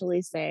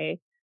essentially say,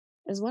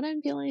 is what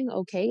I'm feeling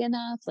okay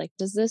enough? Like,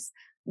 does this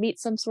meet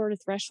some sort of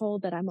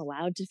threshold that I'm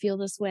allowed to feel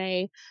this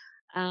way?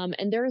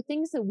 And there are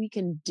things that we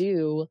can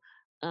do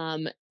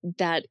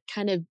that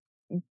kind of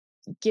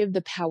give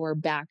the power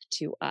back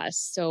to us.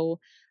 So,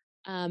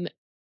 um,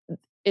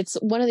 it's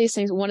one of these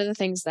things. One of the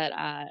things that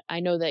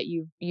I know that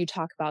you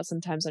talk about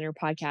sometimes on your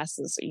podcast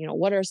is,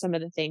 what are some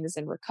of the things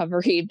in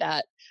recovery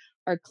that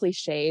are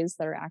cliches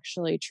that are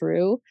actually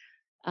true?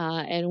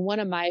 And one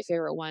of my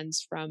favorite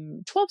ones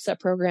from 12-step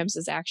programs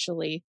is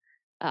actually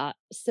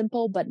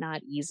simple but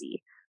not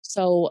easy.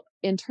 So,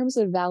 in terms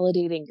of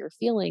validating your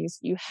feelings,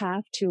 you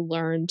have to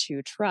learn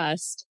to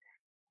trust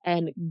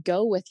and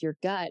go with your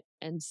gut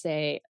and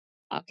say,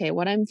 okay,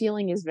 what I'm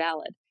feeling is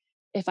valid.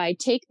 If I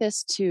take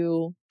this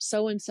to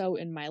so and so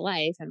in my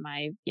life and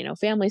my,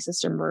 family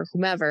system or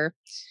whomever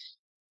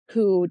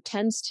who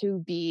tends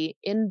to be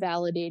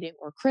invalidating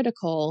or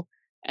critical,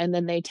 and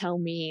then they tell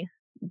me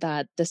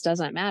that this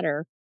doesn't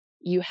matter,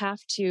 you have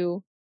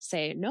to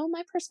say, no,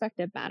 my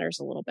perspective matters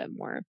a little bit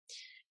more.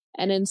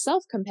 And in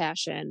self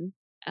compassion,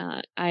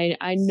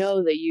 I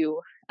know that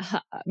you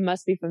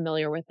must be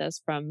familiar with this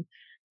from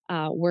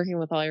working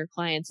with all your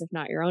clients, if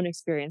not your own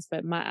experience.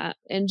 But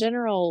in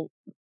general,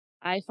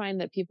 I find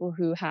that people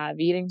who have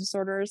eating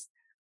disorders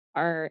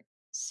are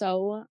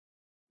so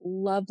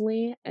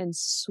lovely and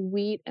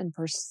sweet and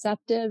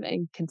perceptive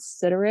and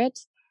considerate.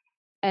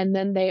 And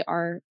then they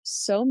are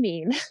so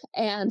mean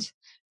and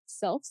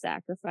self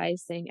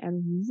sacrificing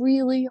and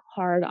really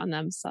hard on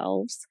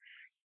themselves.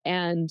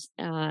 And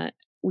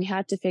we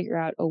had to figure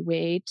out a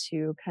way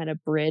to kind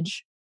of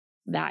bridge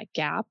that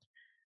gap.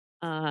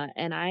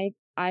 And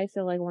I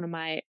feel like one of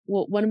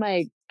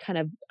my kind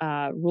of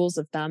rules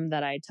of thumb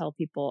that I tell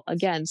people,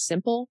 again,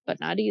 simple but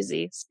not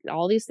easy.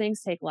 All these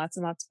things take lots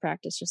and lots of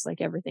practice, just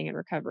like everything in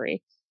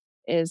recovery.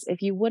 Is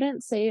if you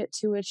wouldn't say it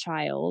to a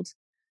child,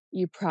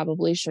 you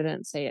probably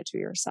shouldn't say it to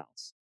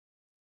yourself.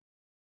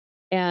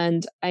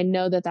 And I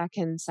know that that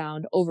can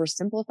sound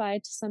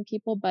oversimplified to some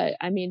people, but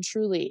I mean,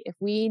 truly, if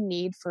we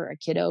need for a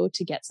kiddo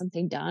to get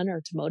something done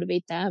or to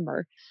motivate them,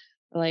 or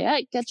like,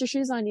 hey, get your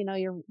shoes on,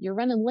 you're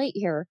running late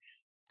here.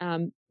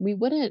 We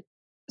wouldn't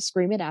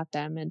scream it at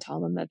them and tell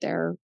them that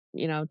they're,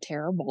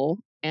 terrible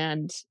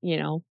and,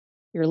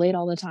 you're late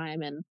all the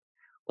time and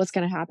what's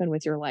going to happen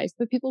with your life.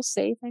 But people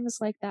say things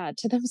like that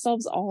to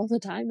themselves all the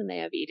time when they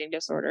have eating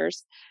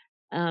disorders.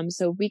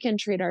 So we can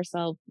treat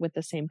ourselves with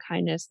the same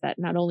kindness that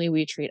not only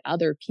we treat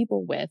other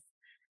people with,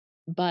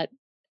 but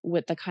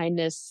with the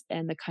kindness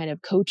and the kind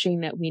of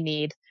coaching that we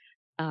need,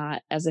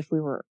 as if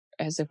we were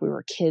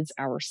kids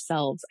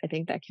ourselves. I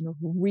think that can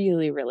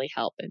really, really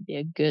help and be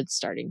a good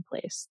starting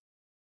place.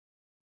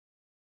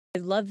 I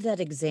love that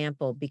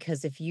example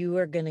because if you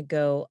are going to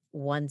go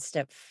one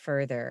step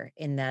further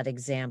in that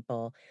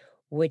example,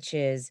 which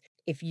is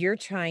if you're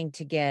trying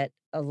to get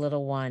a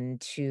little one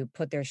to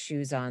put their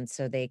shoes on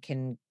so they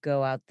can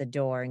go out the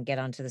door and get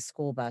onto the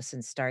school bus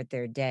and start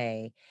their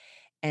day,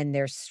 and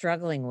they're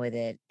struggling with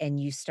it, and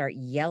you start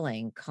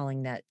yelling,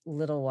 calling that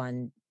little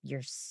one,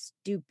 "You're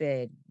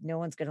stupid. No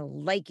one's going to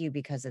like you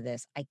because of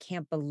this. I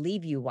can't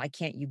believe you. Why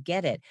can't you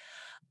get it?"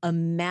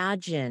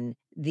 Imagine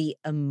the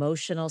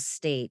emotional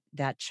state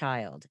that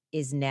child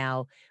is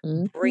now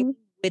bringing Mhm.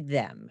 with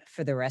them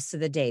for the rest of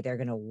the day. They're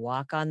gonna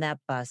walk on that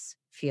bus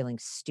feeling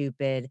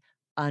stupid,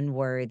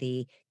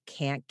 unworthy,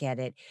 can't get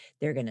it.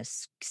 They're gonna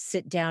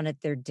sit down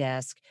at their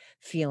desk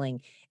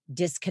feeling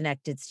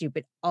disconnected,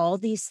 stupid, all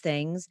these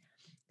things.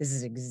 This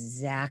is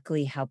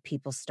exactly how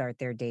people start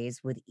their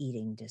days with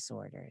eating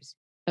disorders.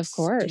 Of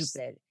course.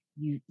 Stupid.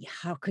 You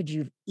how could you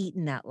have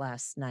eaten that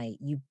last night?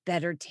 You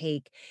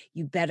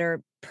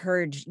better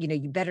purge,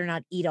 you better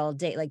not eat all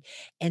day. Like,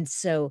 and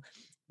so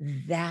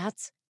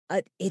that's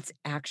it's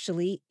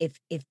actually if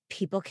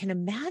people can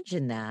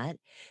imagine that,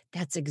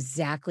 that's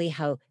exactly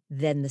how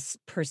then this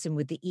person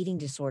with the eating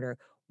disorder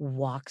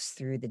walks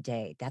through the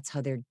day. That's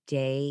how their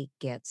day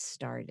gets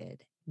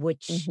started,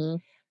 which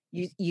Mhm.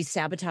 you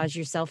sabotage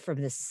yourself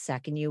from the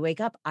second you wake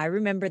up. I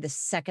remember the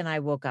second I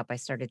woke up, I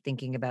started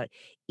thinking about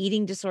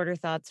eating disorder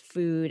thoughts,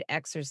 food,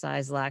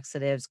 exercise,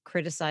 laxatives,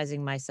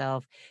 criticizing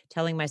myself,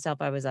 telling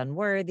myself I was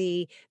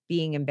unworthy,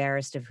 being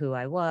embarrassed of who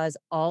I was,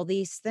 all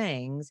these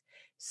things.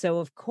 So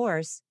of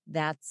course,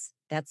 that's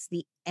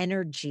the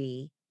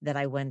energy that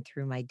I went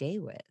through my day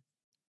with.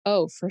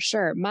 Oh, for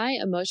sure. My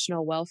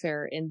emotional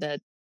welfare in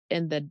the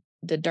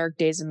dark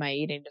days of my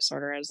eating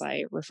disorder, as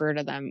I refer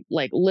to them,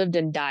 like lived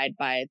and died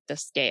by the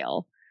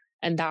scale.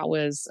 And that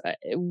was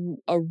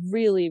a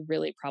really,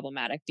 really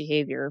problematic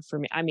behavior for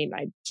me. I mean,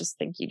 I just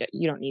think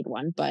you don't need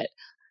one, but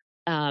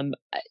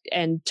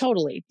and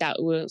totally that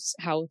was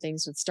how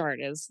things would start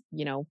is,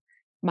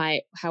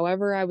 my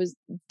however I was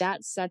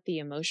that set the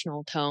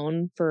emotional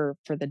tone for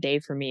the day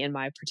for me in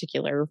my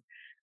particular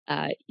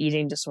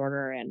eating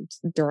disorder and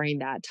during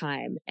that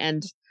time.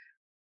 And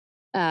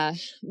uh,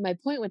 my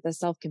point with the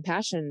self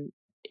compassion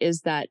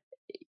is that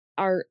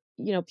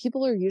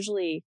people are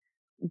usually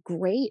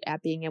great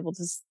at being able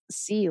to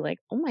see, like,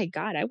 oh my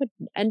God,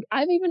 and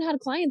I've even had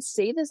clients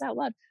say this out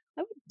loud.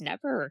 I would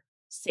never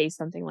say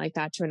something like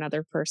that to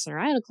another person. Or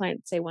I had a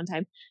client say one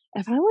time,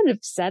 if I would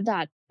have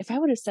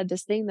said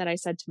this thing that I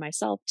said to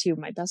myself to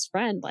my best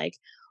friend, like,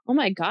 oh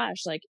my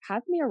gosh, like,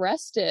 have me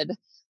arrested.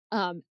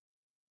 Um,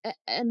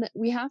 and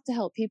we have to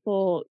help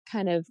people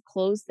kind of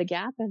close the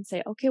gap and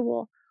say, okay,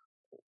 well,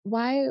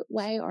 why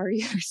are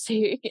you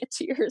saying it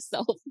to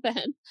yourself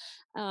then?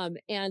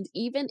 And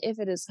even if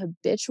it is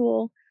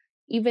habitual,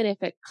 even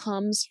if it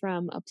comes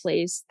from a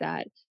place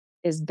that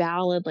is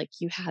valid, like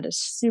you had a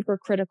super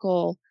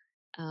critical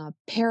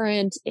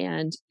parent,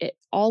 and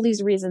all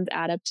these reasons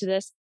add up to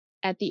this.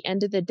 At the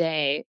end of the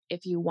day,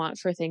 if you want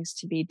for things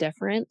to be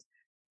different,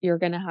 you're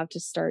going to have to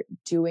start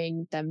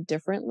doing them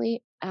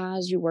differently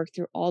as you work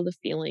through all the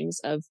feelings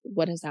of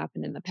what has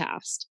happened in the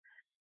past.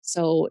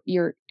 So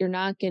you're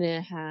not going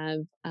to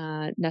have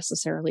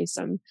necessarily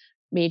some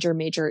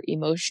major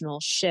emotional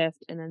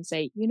shift and then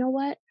say, you know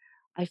what?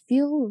 I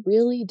feel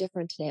really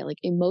different today. Like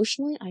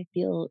emotionally, I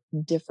feel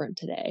different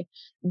today.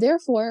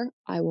 Therefore,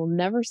 I will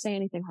never say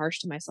anything harsh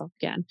to myself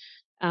again.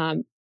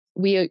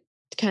 We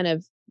kind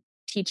of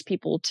teach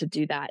people to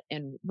do that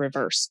in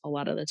reverse a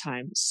lot of the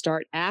time.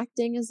 Start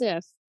acting as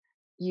if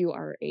you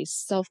are a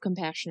self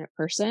compassionate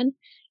person,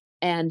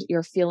 and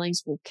your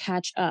feelings will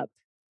catch up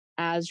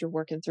as you're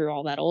working through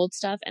all that old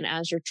stuff and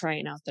as you're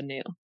trying out the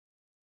new.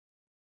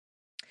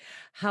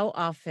 How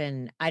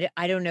often I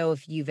don't know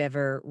if you've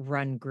ever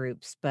run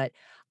groups, but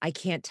I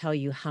can't tell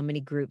you how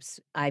many groups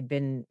I've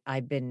been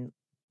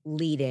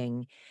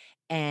leading,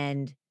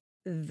 and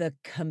the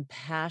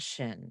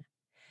compassion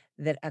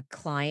that a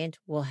client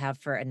will have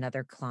for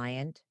another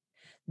client,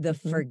 the Mhm.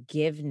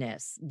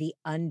 forgiveness, the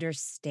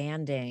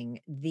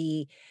understanding,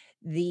 the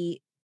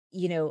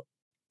you know,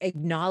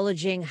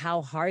 acknowledging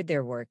how hard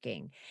they're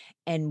working.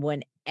 And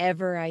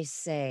whenever I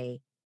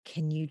say,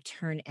 "Can you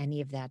turn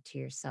any of that to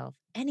yourself?"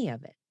 Any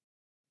of it.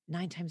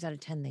 9 times out of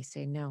 10, they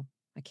say, "No,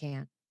 I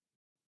can't."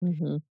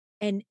 Mhm.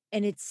 And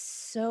it's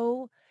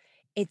so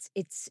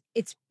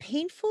it's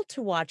painful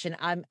to watch, and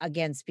I'm,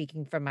 again,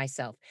 speaking for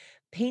myself,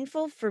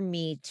 painful for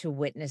me to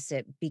witness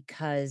it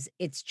because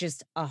it's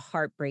just a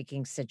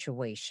heartbreaking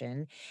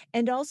situation,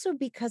 and also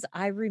because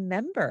I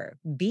remember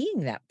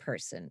being that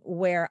person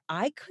where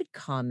I could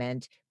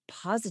comment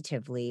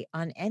positively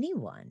on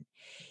anyone.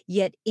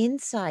 Yet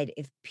inside,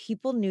 if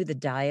people knew the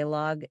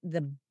dialogue,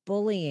 the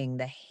bullying,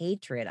 the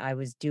hatred I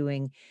was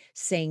doing,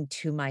 saying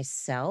to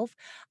myself,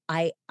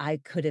 I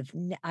could have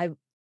n I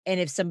and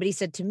if somebody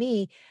said to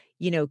me,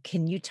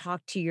 "Can you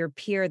talk to your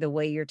peer the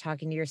way you're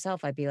talking to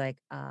yourself?" I'd be like,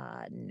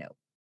 no,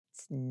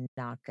 it's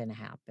not gonna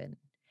happen."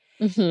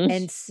 Mhm.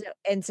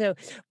 And so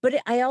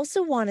but I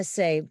also wanna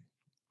say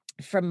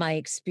from my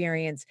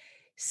experience,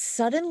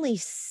 suddenly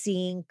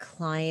seeing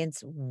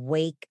clients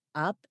wake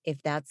up,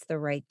 if that's the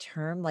right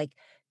term, like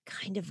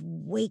kind of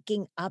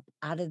waking up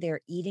out of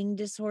their eating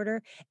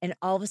disorder and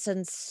all of a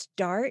sudden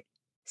start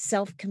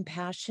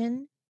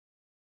self-compassion,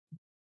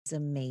 it's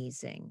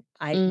amazing.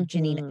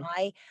 Janine,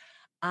 Mhm.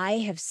 I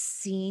have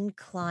seen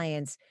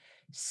clients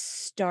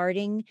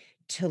starting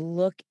to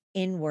look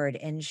inward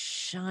and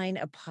shine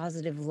a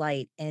positive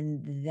light,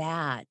 and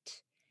that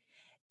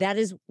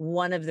is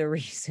one of the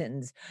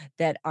reasons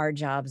that our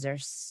jobs are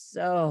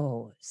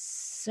so,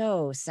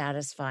 so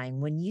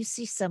satisfying. When you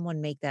see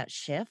someone make that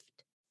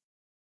shift,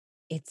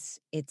 it's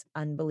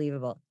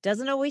unbelievable.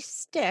 Doesn't always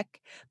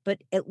stick,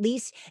 but at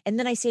least and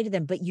then I say to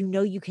them, "But you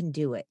know you can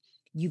do it.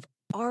 You've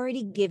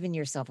already given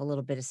yourself a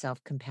little bit of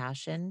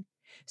self-compassion,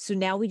 so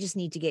now we just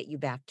need to get you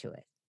back to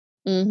it."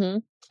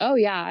 Mhm. Oh,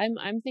 yeah,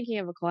 I'm thinking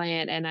of a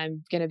client, and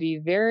I'm gonna be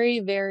very,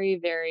 very,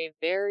 very,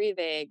 very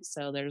vague,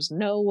 so there's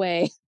no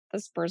way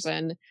this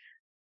person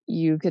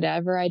you could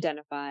ever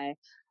identify.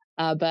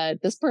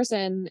 But this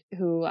person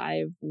who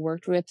I've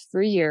worked with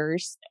for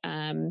years,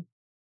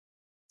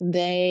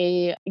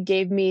 they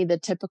gave me the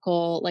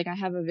typical like, I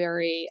have a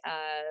very,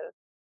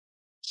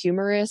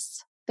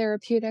 humorous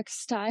therapeutic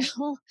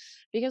style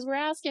because we're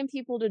asking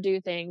people to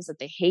do things that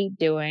they hate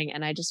doing,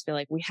 and I just feel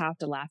like we have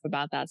to laugh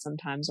about that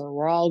sometimes, or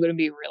we're all gonna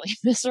be really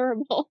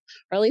miserable,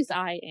 or at least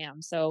I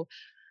am. So,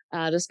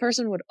 this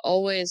person would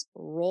always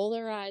roll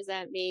their eyes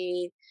at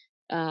me,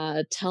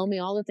 tell me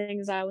all the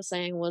things I was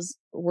saying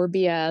were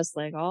BS,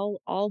 like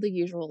all the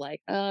usual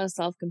like,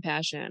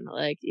 self-compassion,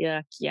 like,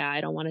 yeah,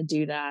 I don't want to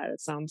do that.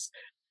 It sounds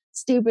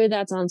stupid.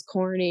 That sounds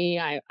corny.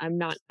 I'm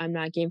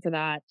not game for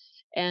that.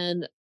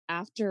 And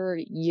after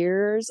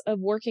years of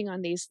working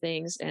on these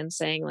things and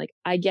saying like,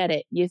 I get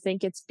it. You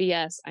think it's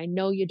BS. I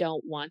know you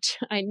don't want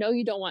to. I know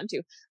you don't want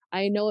to.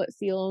 I know it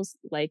feels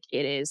like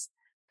it is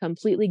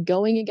completely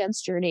going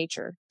against your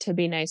nature to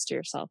be nice to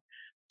yourself.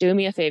 Do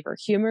me a favor,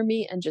 humor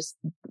me and just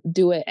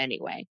do it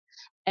anyway.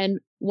 And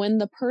when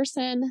the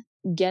person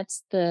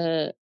gets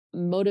the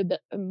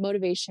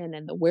motivation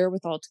and the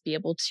wherewithal to be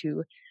able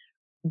to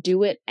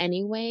do it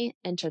anyway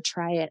and to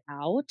try it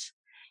out,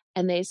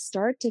 and they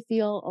start to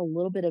feel a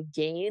little bit of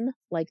gain,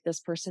 like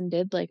this person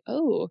did, like,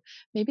 oh,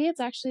 maybe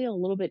it's actually a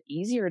little bit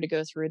easier to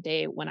go through a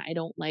day when I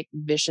don't like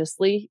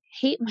viciously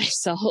hate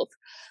myself.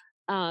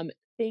 um,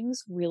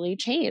 Things really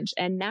change.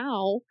 And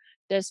now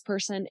this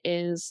person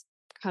is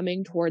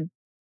coming toward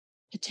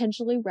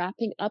potentially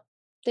wrapping up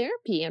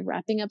therapy and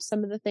wrapping up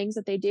some of the things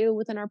that they do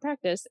within our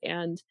practice.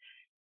 And,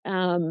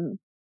 um,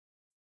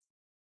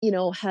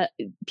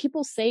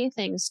 people say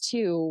things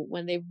too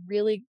when they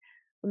really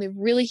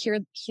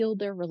healed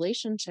their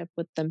relationship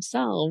with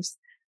themselves.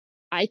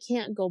 I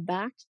can't go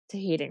back to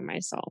hating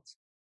myself,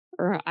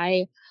 or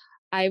I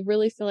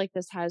really feel like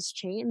this has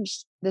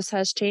changed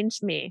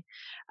me.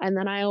 And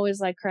then I always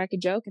like crack a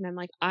joke and I'm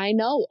like, I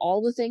know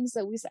all the things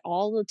that we say,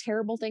 all the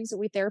terrible things that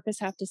we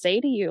therapists have to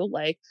say to you,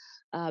 like,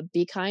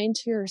 be kind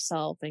to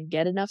yourself and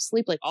get enough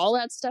sleep. Like all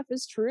that stuff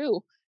is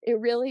true. It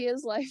really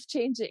is life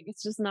changing.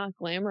 It's just not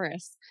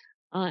glamorous.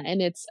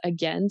 And it's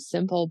again,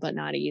 simple, but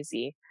not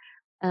easy.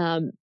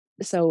 Um,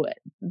 so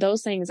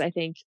those things I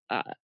think,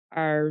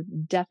 are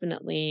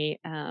definitely,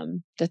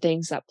 the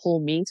things that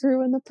pull me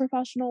through in the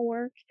professional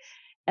work.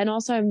 And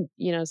also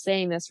I'm,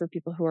 saying this for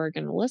people who are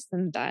going to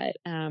listen that,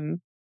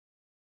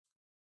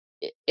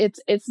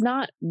 it's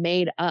not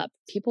made up.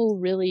 People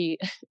really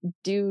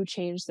do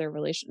change their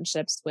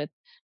relationships with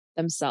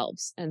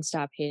themselves and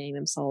stop hating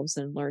themselves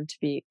and learn to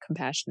be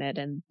compassionate.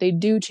 And they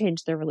do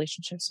change their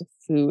relationships with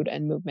food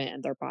and movement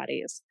and their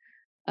bodies.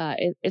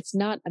 It's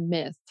not a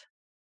myth.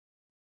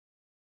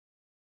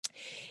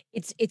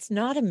 It's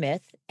not a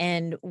myth,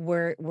 and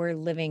we're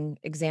living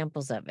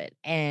examples of it.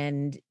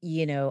 And,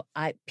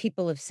 I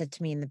people have said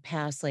to me in the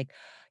past, like,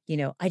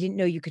 "I didn't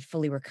know you could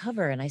fully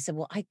recover." And I said,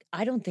 "Well,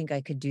 I don't think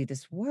I could do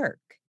this work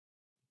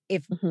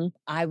if Hmm.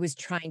 I was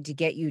trying to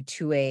get you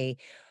to a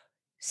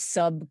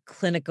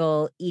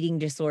subclinical eating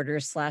disorder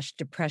slash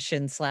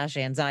depression slash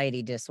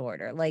anxiety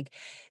disorder." Like,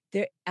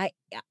 there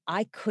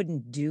I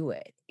couldn't do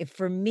it. If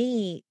for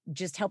me,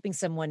 just helping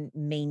someone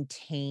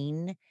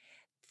maintain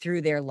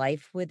through their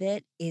life with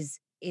it is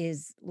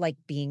like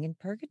being in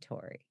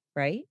purgatory,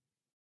 right?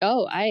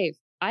 Oh, I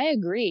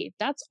agree.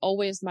 That's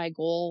always my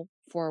goal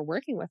for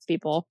working with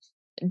people.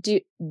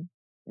 Do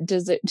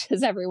does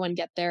everyone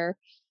get there?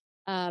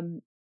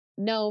 Um,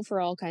 no,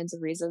 for all kinds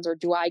of reasons. Or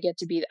do I get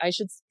to be? I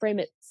should frame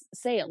it,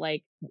 say it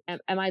like, am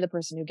I the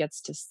person who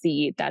gets to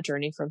see that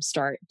journey from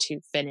start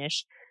to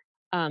finish?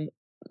 Um,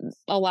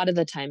 a lot of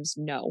the times,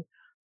 no,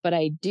 but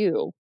I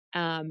do.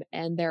 And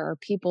there are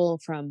people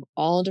from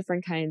all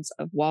different kinds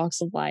of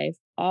walks of life,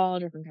 all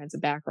different kinds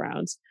of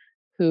backgrounds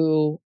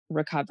who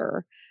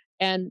recover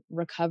and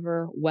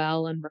recover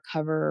well and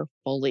recover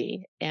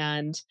fully.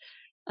 And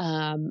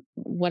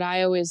what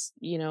I always,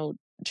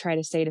 try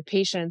to say to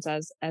patients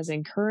as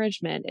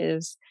encouragement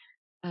is,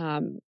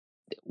 um,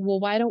 well,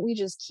 why don't we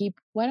just keep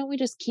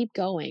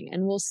going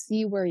and we'll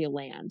see where you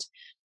land?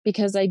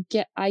 Because I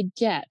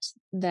get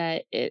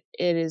that it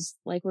is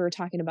like we were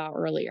talking about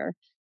earlier.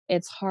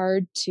 It's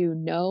hard to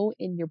know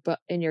in your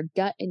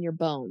gut, in your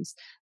bones,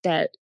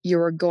 that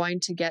you're going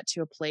to get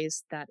to a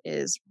place that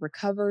is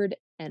recovered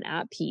and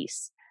at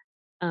peace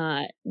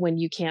when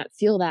you can't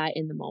feel that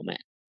in the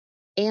moment.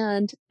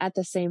 And at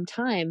the same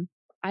time,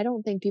 I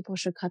don't think people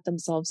should cut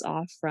themselves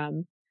off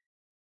from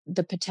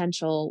the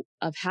potential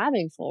of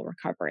having full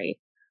recovery.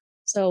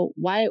 So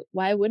why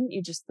wouldn't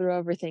you just throw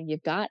everything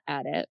you've got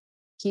at it,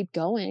 keep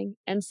going,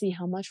 and see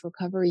how much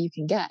recovery you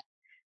can get?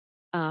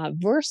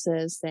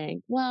 Versus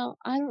saying, well,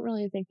 I don't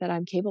really think that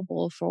I'm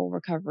capable of full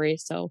recovery,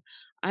 so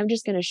I'm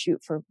just going to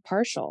shoot for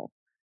partial.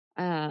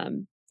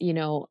 You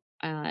know,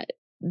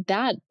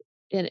 that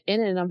in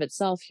and of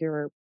itself,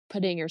 you're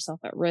putting yourself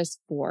at risk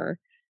for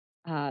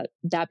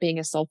that being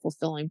a self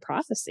fulfilling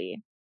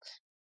prophecy.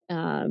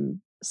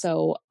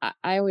 So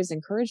I always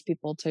encourage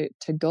people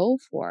to go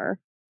for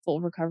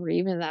full recovery,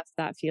 even if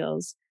that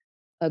feels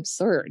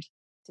absurd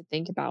to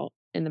think about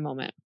in the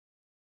moment.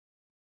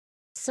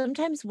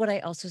 Sometimes what I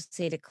also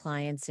say to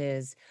clients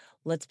is,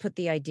 let's put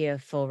the idea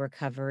of full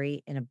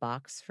recovery in a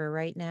box for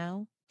right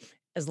now.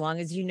 As long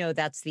as you know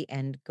that's the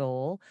end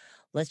goal,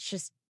 let's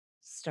just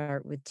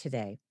start with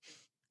today.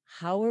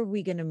 How are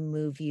we going to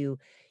move you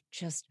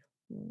just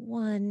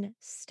one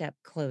step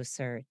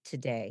closer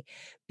today?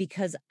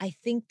 Because I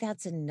think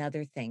that's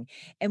another thing.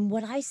 And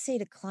what I say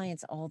to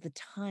clients all the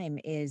time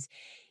is,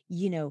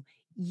 you know,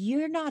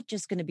 you're not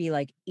just going to be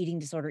like eating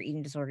disorder,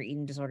 eating disorder,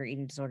 eating disorder,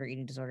 eating disorder,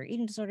 eating disorder,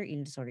 eating disorder,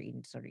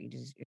 eating disorder, eating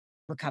disorder,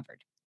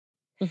 recovered.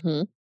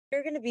 Hmm.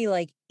 You're going to be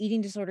like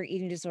eating disorder,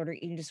 eating disorder,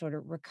 eating disorder,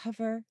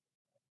 recover,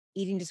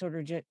 eating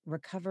disorder,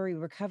 recovery,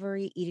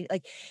 recovery, eating.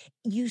 Like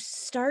you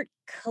start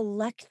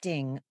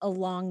collecting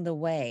along the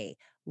way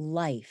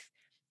life,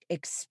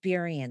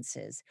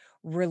 experiences,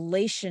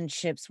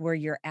 relationships where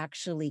you're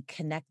actually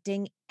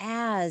connecting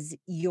as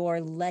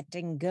you're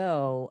letting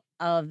go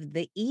of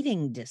the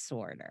eating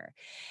disorder.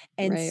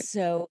 And Right.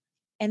 so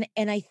and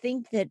I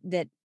think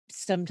that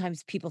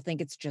sometimes people think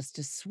it's just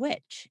a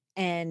switch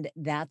and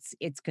that's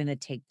it's going to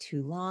take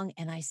too long,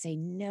 and I say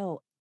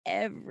no,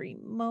 every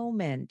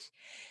moment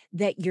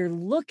that you're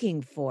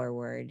looking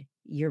forward,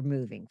 you're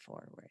moving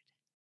forward.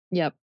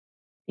 Yep.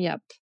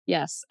 Yep.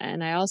 Yes.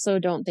 And I also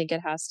don't think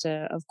it has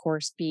to, of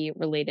course, be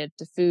related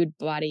to food,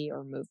 body,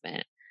 or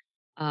movement.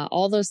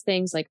 All those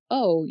things like,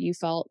 oh, you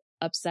felt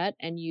upset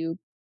and you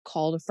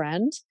called a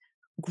friend.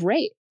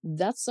 Great.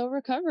 That's so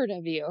recovered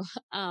of you.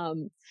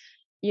 Um,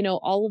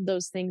 all of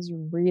those things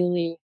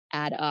really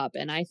add up.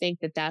 And I think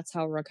that that's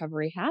how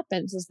recovery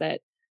happens is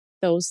that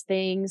those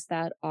things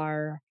that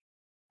are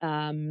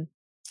um,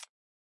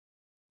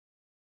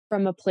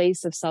 from a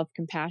place of self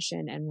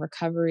compassion and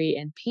recovery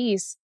and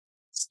peace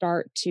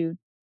start to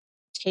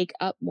take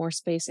up more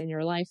space in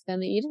your life than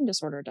the eating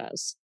disorder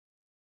does.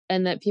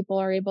 And that people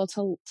are able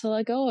to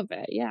let go of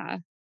it. Yeah.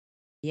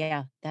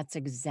 Yeah, that's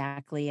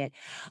exactly it.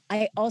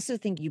 I also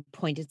think you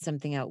pointed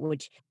something out,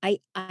 which I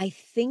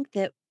think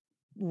that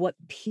what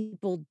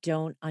people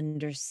don't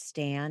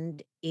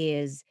understand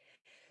is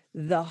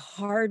the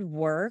hard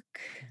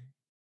work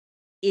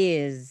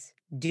is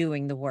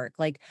doing the work.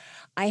 Like,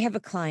 I have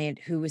a client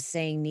who was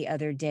saying the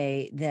other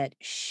day that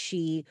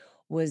she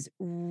was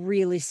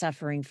really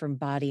suffering from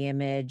body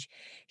image.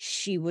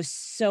 She was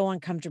so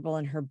uncomfortable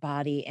in her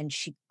body and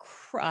she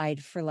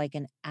cried for like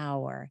an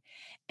hour.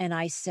 And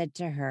I said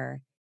to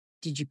her,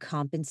 did you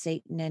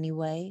compensate in any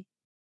way?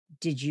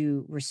 Did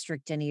you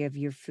restrict any of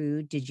your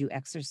food? Did you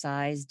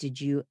exercise?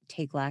 Did you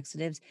take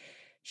laxatives?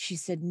 She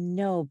said,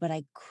 no, but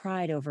I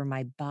cried over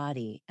my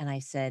body. And I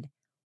said,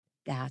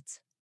 that's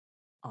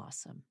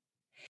awesome.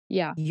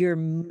 Yeah. You're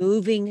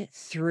moving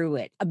through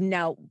it.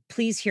 Now,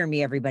 please hear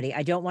me, everybody.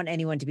 I don't want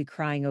anyone to be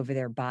crying over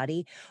their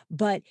body,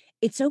 but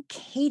it's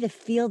okay to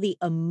feel the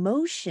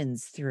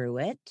emotions through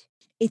it.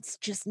 It's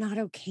just not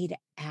okay to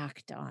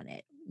act on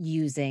it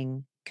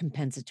using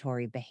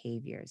compensatory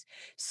behaviors.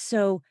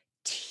 So,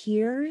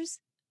 tears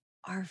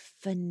are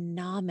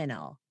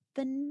phenomenal,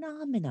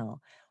 phenomenal.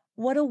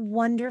 What a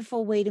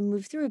wonderful way to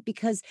move through it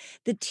because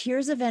the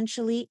tears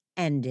eventually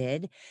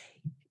ended.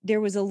 There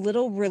was a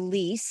little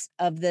release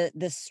of the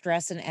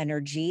stress and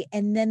energy,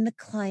 and then the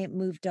client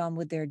moved on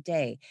with their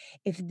day.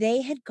 If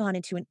they had gone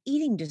into an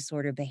eating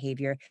disorder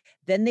behavior,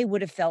 then they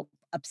would have felt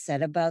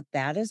upset about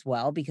that as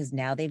well because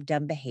now they've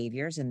done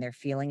behaviors and they're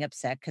feeling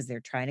upset because they're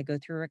trying to go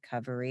through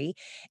recovery,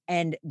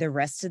 and the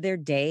rest of their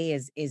day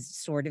is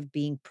sort of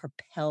being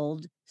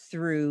propelled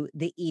through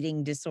the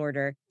eating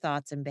disorder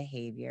thoughts and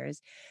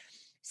behaviors.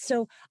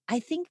 So, I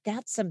think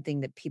that's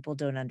something that people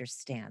don't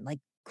understand, like,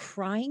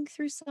 crying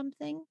through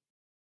something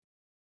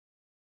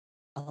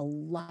a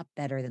lot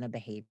better than a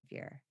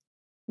behavior.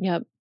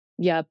 Yep.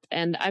 Yep.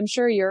 And I'm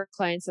sure your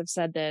clients have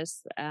said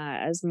this,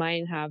 as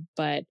mine have,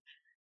 but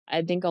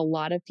I think a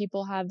lot of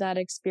people have that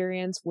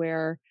experience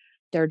where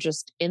they're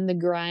just in the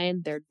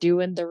grind, they're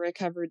doing the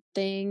recovered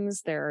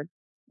things, they're,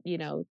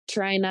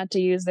 trying not to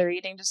use their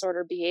eating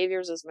disorder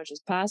behaviors as much as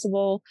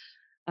possible.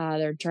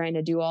 They're trying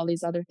to do all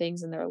these other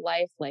things in their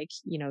life, like,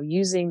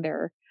 using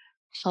their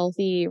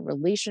healthy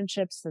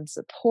relationships and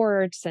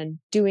supports and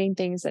doing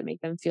things that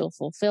make them feel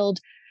fulfilled.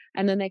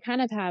 And then they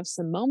kind of have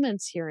some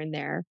moments here and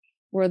there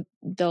where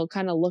they'll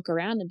kind of look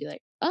around and be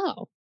like,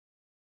 oh,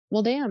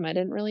 well, damn, I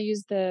didn't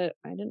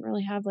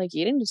really have like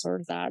eating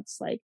disorder thoughts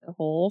like the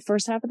whole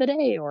first half of the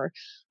day, or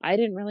I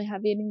didn't really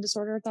have eating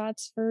disorder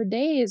thoughts for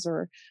days,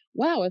 or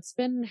wow, it's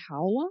been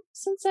how long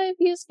since I've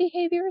used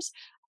behaviors?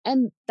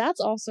 And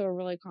that's also a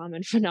really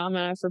common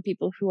phenomena for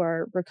people who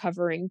are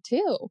recovering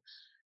too,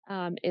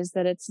 is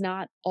that it's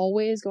not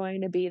always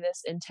going to be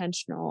this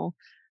intentional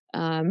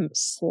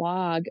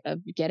slog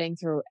of getting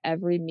through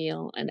every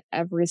meal and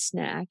every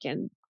snack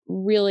and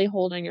really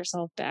holding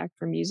yourself back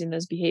from using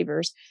those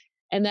behaviors.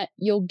 And that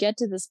you'll get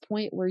to this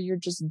point where you're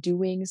just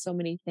doing so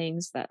many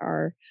things that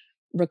are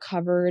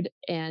recovered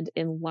and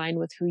in line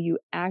with who you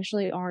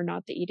actually are,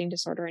 not the eating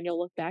disorder. And you'll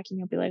look back and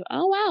you'll be like,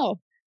 oh, wow,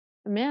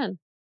 man,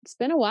 it's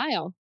been a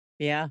while.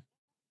 Yeah.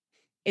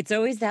 It's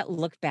always that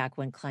look back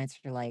when clients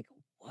are like,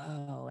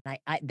 whoa. And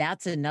I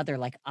that's another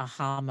like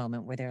aha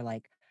moment where they're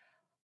like,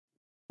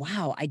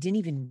 wow, I didn't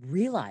even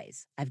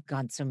realize I've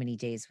gone so many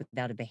days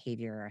without a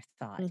behavior or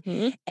a thought.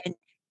 Hmm. And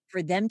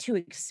for them to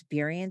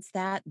experience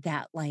that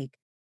like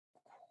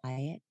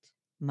quiet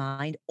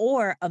mind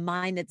or a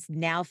mind that's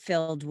now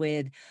filled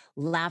with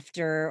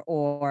laughter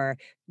or,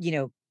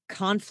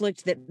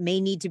 conflict that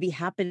may need to be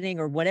happening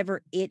or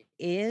whatever it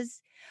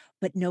is,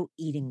 but no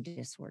eating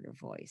disorder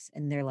voice.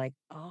 And they're like,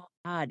 "Oh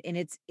God." And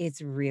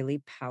it's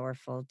really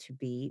powerful to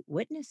be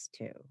witness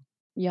to.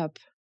 Yep.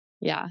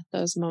 Yeah.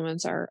 Those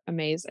moments are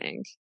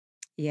amazing.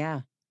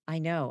 Yeah, I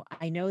know.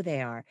 I know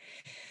they are.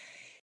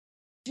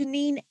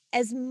 Janine,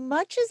 as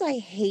much as I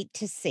hate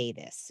to say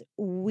this,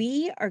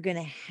 we are going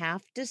to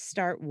have to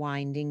start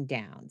winding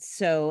down.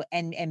 So,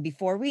 and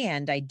before we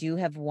end, I do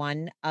have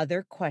one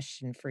other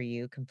question for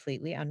you,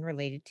 completely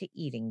unrelated to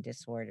eating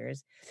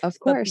disorders. Of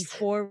But course.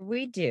 before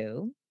we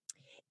do,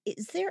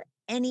 is there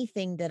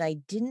anything that I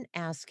didn't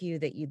ask you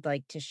that you'd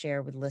like to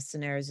share with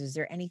listeners? Is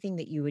there anything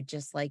that you would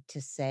just like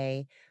to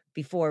say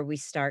before we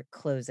start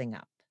closing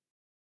up?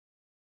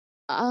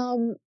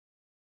 Um,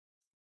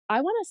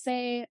 I want to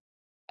say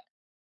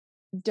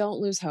don't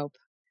lose hope.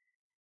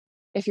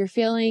 If you're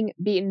feeling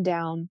beaten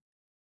down,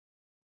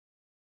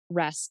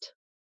 rest,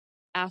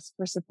 ask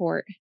for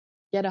support,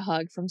 get a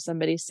hug from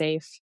somebody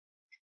safe.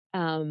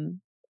 Um,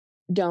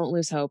 don't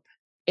lose hope.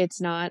 It's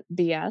not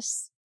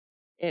BS.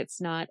 It's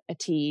not a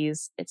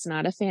tease. It's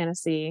not a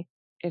fantasy.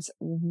 It's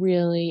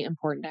really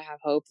important to have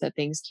hope that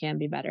things can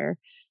be better.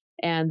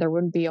 And there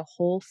wouldn't be a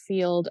whole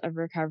field of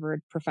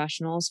recovered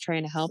professionals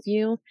trying to help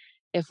you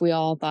if we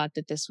all thought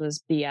that this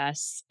was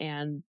BS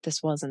and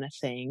this wasn't a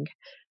thing.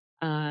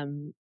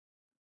 Um,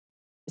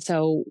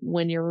 So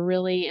when you're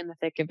really in the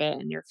thick of it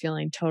and you're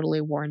feeling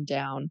totally worn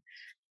down,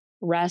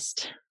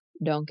 rest,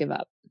 don't give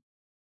up.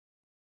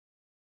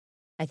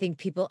 I think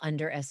people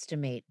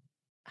underestimate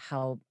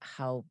how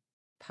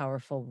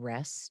powerful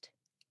rest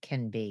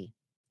can be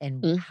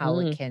and Hmm. how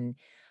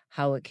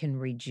it can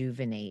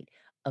rejuvenate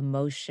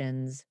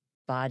emotions,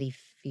 body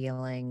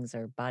feelings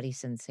or body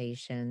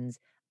sensations,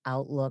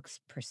 outlooks,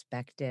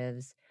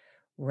 perspectives.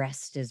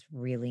 Rest is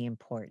really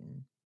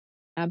important.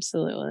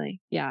 Absolutely.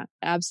 Yeah,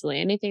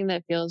 absolutely. Anything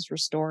that feels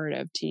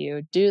restorative to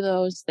you, do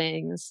those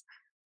things,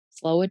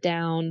 slow it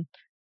down.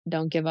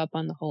 Don't give up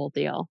on the whole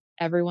deal.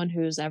 Everyone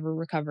who's ever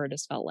recovered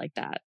has felt like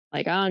that.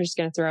 Like, oh, I'm just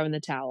going to throw in the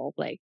towel.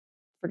 Like,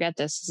 forget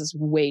this. This is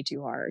way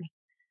too hard.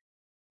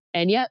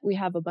 And yet we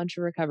have a bunch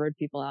of recovered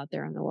people out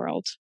there in the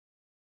world.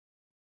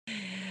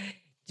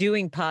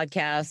 Doing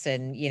podcasts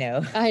and,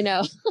 I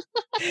know.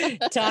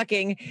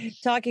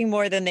 talking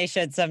more than they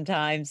should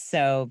sometimes.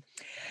 So,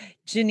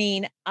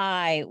 Janine,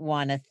 I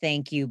want to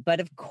thank you. But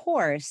of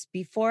course,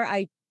 before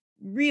I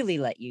really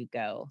let you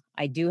go,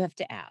 I do have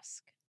to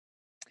ask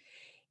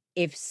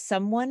if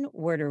someone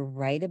were to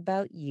write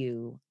about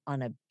you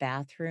on a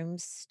bathroom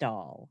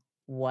stall,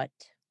 what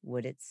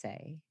would it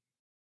say?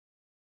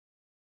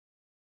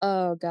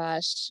 Oh,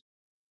 gosh.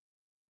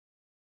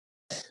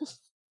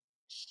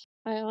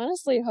 I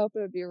honestly hope it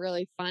would be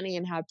really funny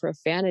and have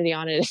profanity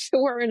on it if it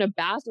were in a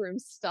bathroom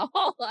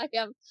stall.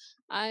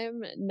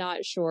 I'm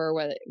not sure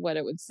what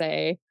it would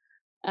say.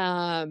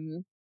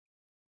 Um,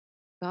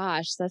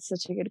 Gosh, that's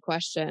such a good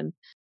question.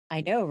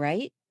 I know,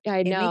 right? I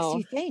It makes know.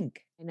 you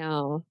think. I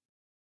know.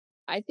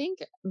 I think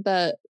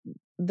the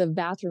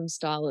bathroom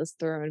stall is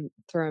throwing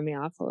me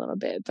off a little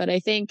bit, but I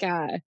think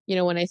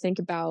when I think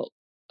about,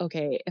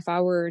 okay, if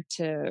I were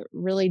to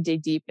really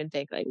dig deep and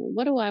think like, well,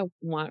 what do I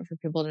want for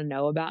people to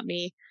know about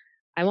me?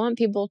 I want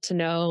people to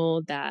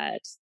know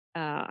that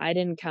I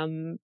didn't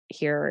come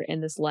here in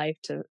this life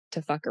to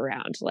fuck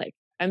around. Like,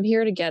 I'm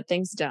here to get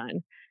things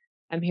done.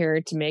 I'm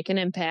here to make an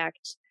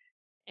impact,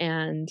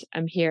 and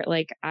I'm here.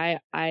 Like, I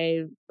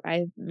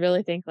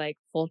really think like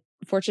full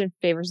fortune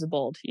favors the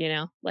bold.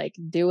 Like,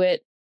 do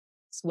it,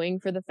 swing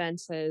for the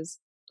fences,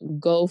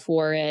 go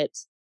for it,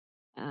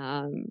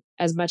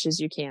 as much as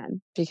you can,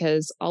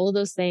 because all of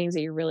those things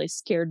that you're really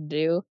scared to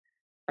do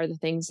are the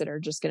things that are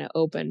just going to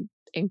open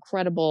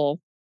incredible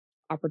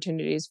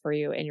opportunities for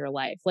you in your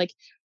life. Like,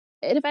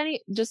 and if any,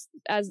 just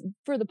as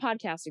for the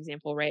podcast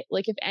example, right?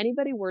 Like, if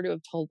anybody were to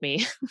have told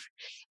me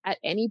at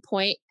any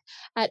point,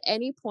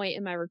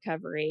 in my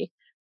recovery,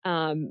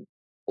 um,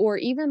 or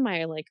even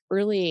my like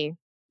early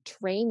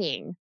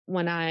training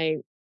when I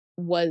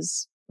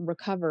was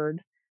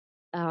recovered,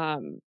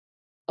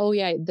 oh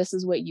yeah, this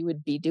is what you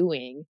would be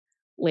doing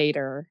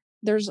later.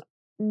 There's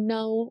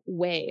no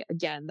way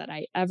again that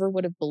I ever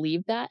would have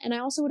believed that. And I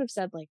also would have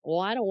said like,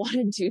 well, I don't want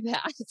to do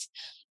that.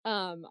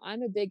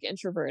 I'm a big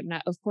introvert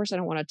and of course I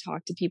don't want to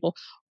talk to people.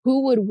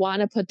 Who would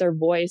want to put their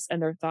voice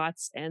and their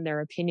thoughts and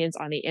their opinions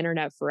on the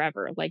internet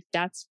forever? Like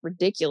that's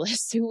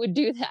ridiculous. Who would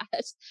do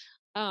that?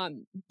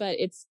 But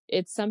it's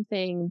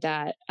something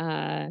that,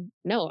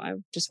 no, I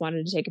just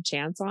wanted to take a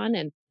chance on,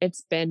 and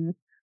it's been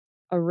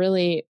a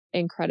really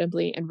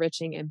incredibly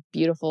enriching and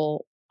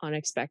beautiful,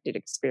 unexpected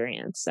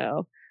experience.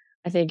 So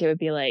I think it would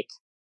be like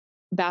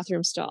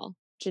bathroom stall,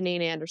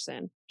 Janine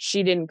Anderson.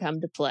 She didn't come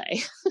to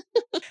play.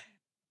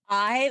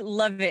 I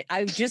love it.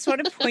 I just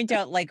want to point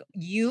out, like,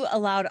 you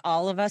allowed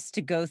all of us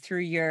to go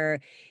through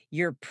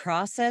your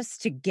process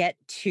to get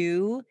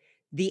to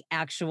the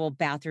actual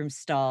bathroom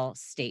stall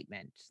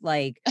statement.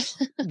 Like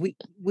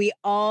we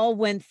all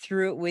went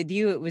through it with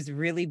you. It was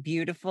really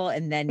beautiful.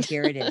 And then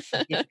here it is.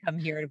 She did come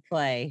here to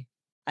play.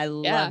 I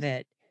Yeah. love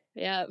it.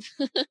 Yeah.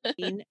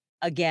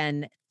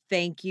 Again,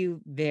 thank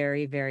you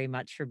very, very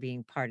much for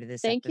being part of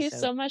this Thank you episode.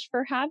 so much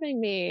for having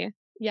me.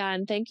 Yeah,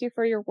 and thank you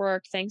for your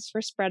work. Thanks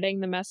for spreading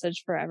the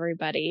message for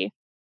everybody.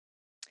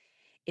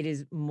 It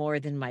is more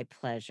than my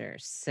pleasure.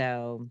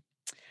 So,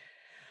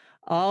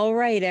 all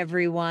right,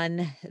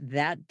 everyone,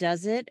 that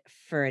does it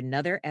for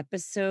another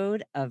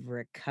episode of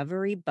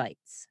Recovery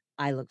Bites.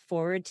 I look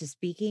forward to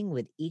speaking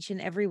with each and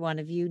every one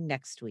of you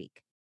next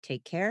week.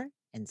 Take care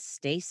and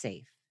stay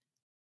safe.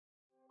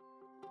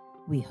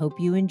 We hope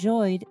you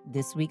enjoyed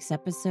this week's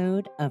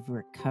episode of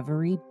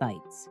Recovery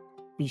Bites.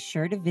 Be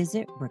sure to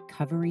visit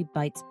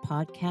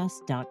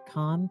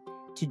recoverybitespodcast.com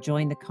to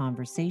join the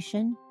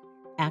conversation,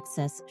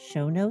 access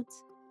show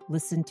notes,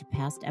 listen to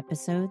past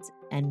episodes,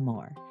 and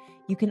more.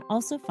 You can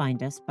also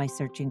find us by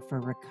searching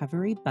for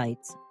Recovery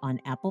Bites on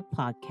Apple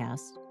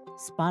Podcasts,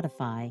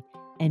 Spotify,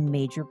 and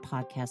major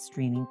podcast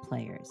streaming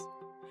players.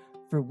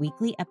 For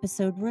weekly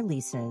episode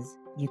releases,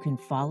 you can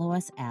follow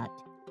us at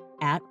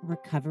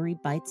Recovery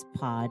Bites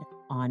Pod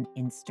on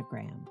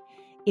Instagram.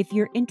 If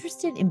you're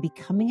interested in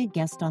becoming a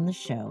guest on the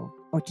show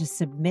or to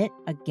submit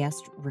a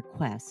guest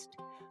request,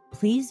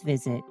 please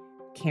visit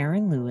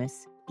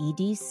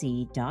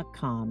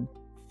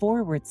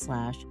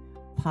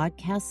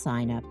KarenLewisEDC.com/podcast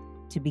sign up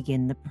to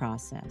begin the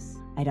process.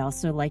 I'd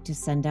also like to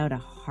send out a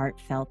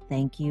heartfelt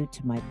thank you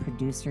to my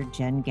producer,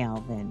 Jen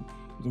Galvin.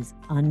 It is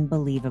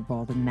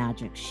unbelievable the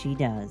magic she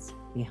does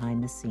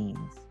behind the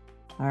scenes.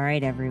 All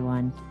right,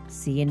 everyone.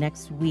 See you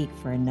next week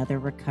for another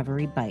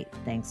Recovery Bite.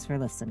 Thanks for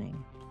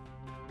listening.